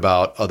cared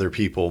about other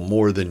people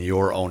more than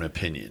your own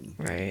opinion.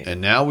 Right. And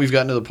now we've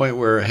gotten to the point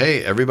where,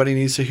 hey, everybody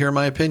needs to hear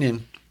my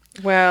opinion.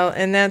 Well,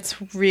 and that's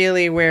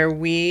really where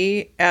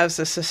we, as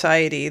a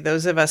society,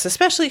 those of us,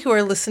 especially who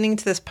are listening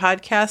to this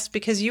podcast,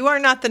 because you are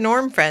not the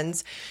norm,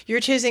 friends.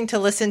 You're choosing to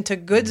listen to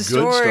good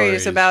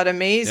stories about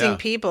amazing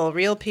people,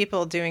 real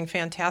people doing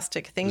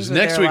fantastic things with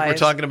next their week, lives.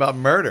 we're talking about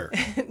murder.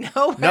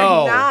 No, we're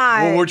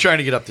not. Well, we're trying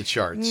to get up the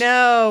charts.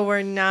 No,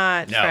 we're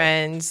not,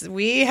 friends.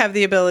 We have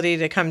the ability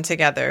to come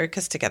together,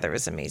 because together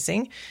is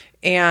amazing,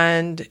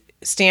 and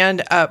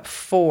stand up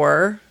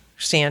for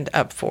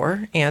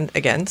and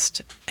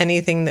against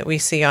anything that we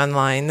see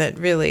online that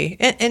really,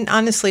 and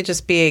honestly,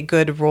 just be a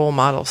good role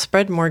model.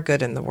 Spread more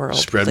good in the world.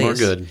 Spread more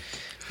good.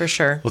 For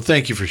sure. Well,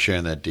 thank you for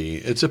sharing that, Dee.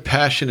 It's a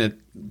passionate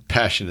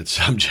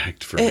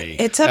subject for me.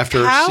 It's a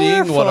after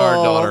seeing what our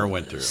daughter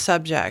went through.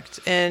 Subject.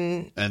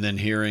 And then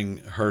hearing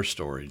her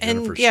story,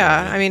 Jennifer's story.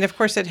 I mean, of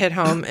course, it hit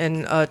home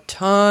in a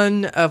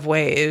ton of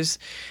ways.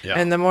 Yeah.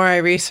 And the more I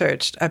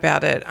researched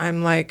about it,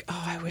 I'm like,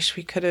 oh, I wish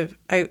we could have,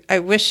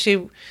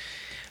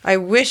 I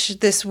wish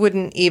this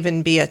wouldn't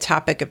even be a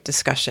topic of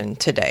discussion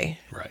today.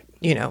 Right.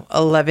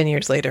 11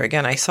 years later,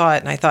 again, I saw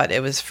it and I thought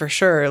it was for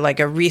sure like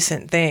a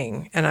recent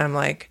thing. And I'm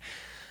like,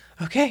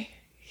 okay,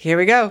 here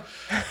we go.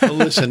 Well,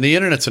 listen, the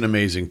internet's an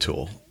amazing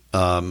tool.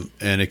 And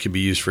it can be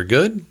used for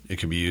good. It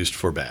can be used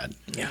for bad.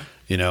 Yeah.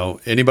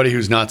 Anybody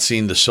who's not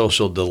seen The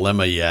Social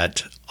Dilemma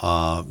yet,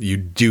 you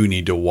do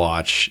need to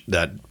watch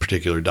that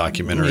particular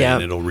documentary,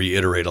 and it'll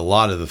reiterate a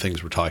lot of the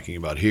things we're talking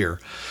about here.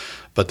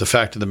 But the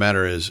fact of the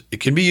matter is,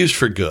 it can be used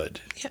for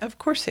good. Yeah, of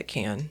course it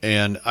can.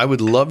 And I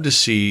would love to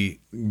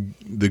see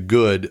the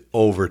good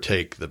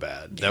overtake the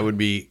bad. Yeah. That would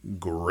be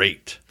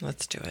great.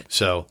 Let's do it.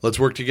 So let's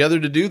work together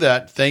to do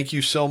that. Thank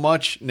you so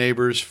much,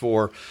 neighbors,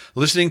 for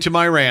listening to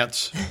my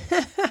rants.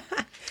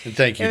 And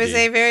thank you, It was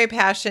Dee. a very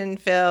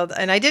passion-filled,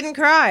 and I didn't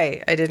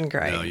cry.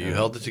 No, you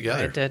held it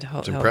together. I did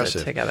hold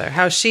it together.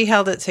 How she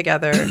held it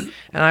together, and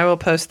I will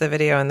post the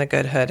video in the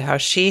Good Hood, how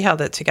she held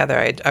it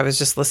together. I was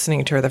just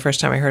listening to her the first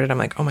time I heard it. I'm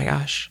like, oh my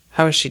gosh,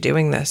 how is she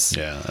doing this?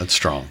 Yeah, that's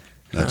strong.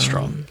 That's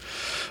strong.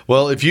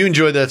 Well, if you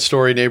enjoyed that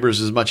story,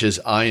 neighbors, as much as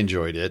I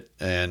enjoyed it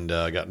and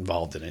got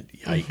involved in it,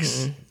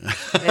 yikes.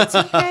 Mm-hmm. It's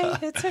okay.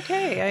 It's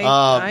okay.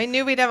 I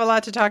knew we'd have a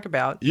lot to talk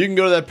about. You can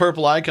go to that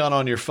purple icon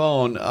on your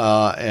phone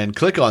and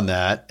click on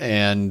that.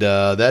 And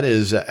that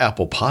is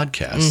Apple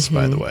Podcasts,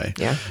 by the way.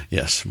 Yeah.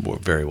 Yes.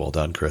 Very well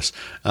done, Chris.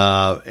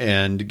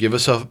 And give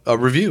us a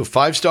review.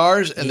 5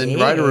 stars, and then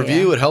write a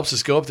review. It helps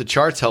us go up the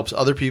charts, helps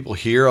other people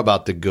hear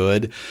about the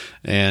good.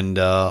 And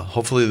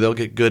hopefully they'll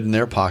get good in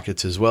their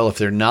pockets as well. If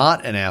they're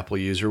not an Apple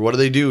user, what do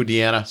they do,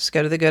 Deanna? Just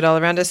go to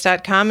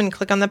thegoodallaroundus.com and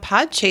click on the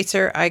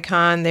Podchaser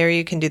icon. There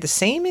you can do the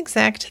same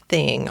exact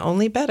thing,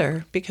 only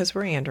better, because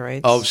we're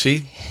Androids. Oh,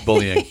 see?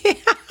 Bullying.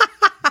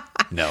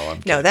 No,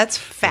 that's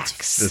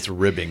facts. That's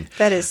ribbing.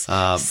 That is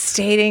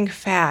stating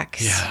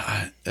facts.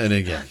 Yeah, and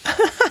again,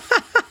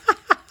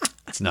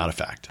 it's It's not a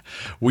fact.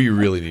 We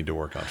really need to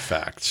work on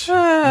facts.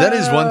 That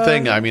is one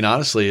thing. I mean,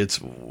 honestly, it's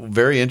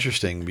very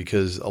interesting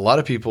because a lot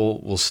of people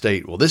will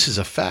state, well, this is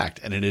a fact,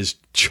 and it is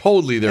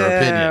totally their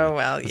opinion.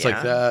 Well, it's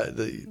like that.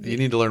 You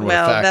need to learn what a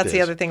fact is. Well, that's the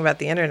other thing about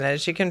the internet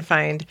is you can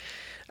find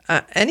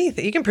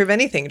anything. You can prove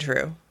anything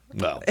true.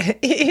 Well,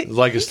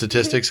 like a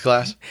statistics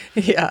class?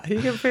 Yeah,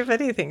 you can prove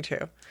anything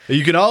true.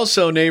 You can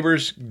also,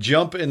 neighbors,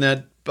 jump in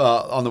that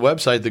on the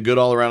website,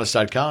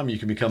 thegoodallaroundus.com. You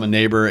can become a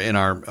neighbor in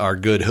our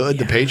good hood,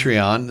 the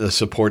Patreon, to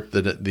support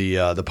the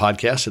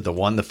podcast at the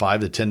 $1, the $5,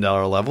 the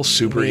 $10 level.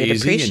 Super We'd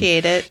easy.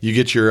 Appreciate it. You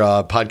get your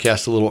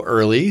podcast a little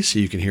early so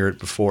you can hear it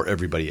before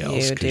everybody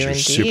else because you're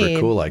super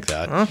cool like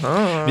that.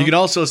 You can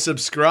also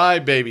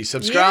subscribe, baby.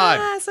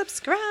 Subscribe. Yeah,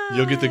 subscribe.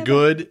 You'll get the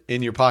good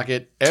in your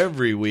pocket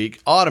every week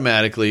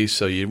automatically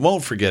so you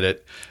won't forget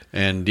it.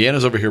 And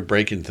Deanna's over here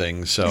breaking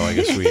things, so I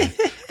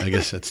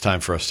guess it's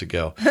time for us to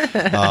go.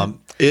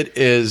 It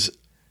is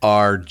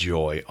our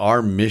joy,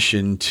 our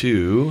mission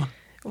to...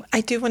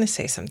 I do want to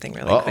say something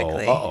really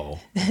quickly.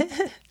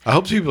 I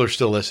hope people are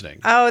still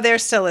listening. Oh, they're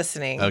still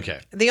listening. Okay.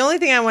 The only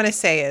thing I want to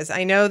say is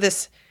I know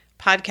this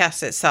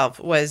podcast itself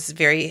was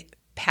very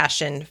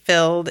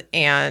passion-filled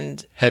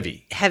and...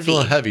 Heavy. Heavy. It's a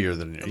little heavier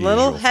than usual. A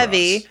little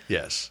heavy. For us.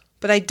 Yes.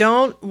 But I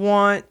don't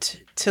want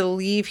to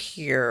leave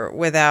here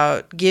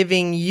without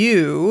giving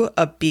you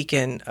a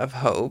beacon of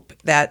hope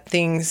that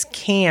things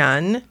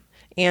can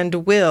and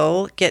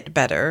will get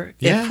better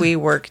if we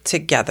work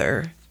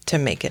together to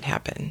make it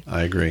happen.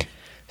 I agree.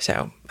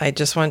 So I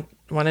just want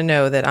to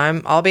know that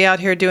I'll be out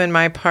here doing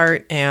my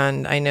part,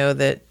 and I know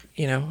that,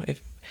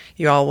 if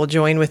you all will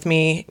join with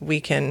me,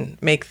 we can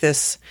make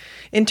this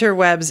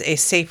interwebs a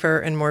safer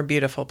and more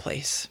beautiful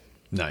place.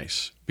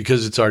 Nice.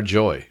 Because it's our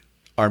joy.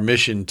 Our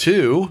mission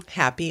to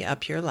happy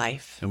up your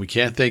life. And we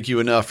can't thank you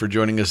enough for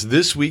joining us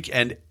this week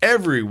and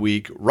every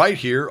week right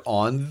here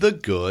on The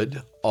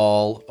Good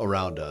All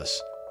Around Us.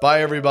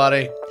 Bye,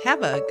 everybody.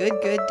 Have a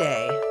good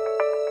day.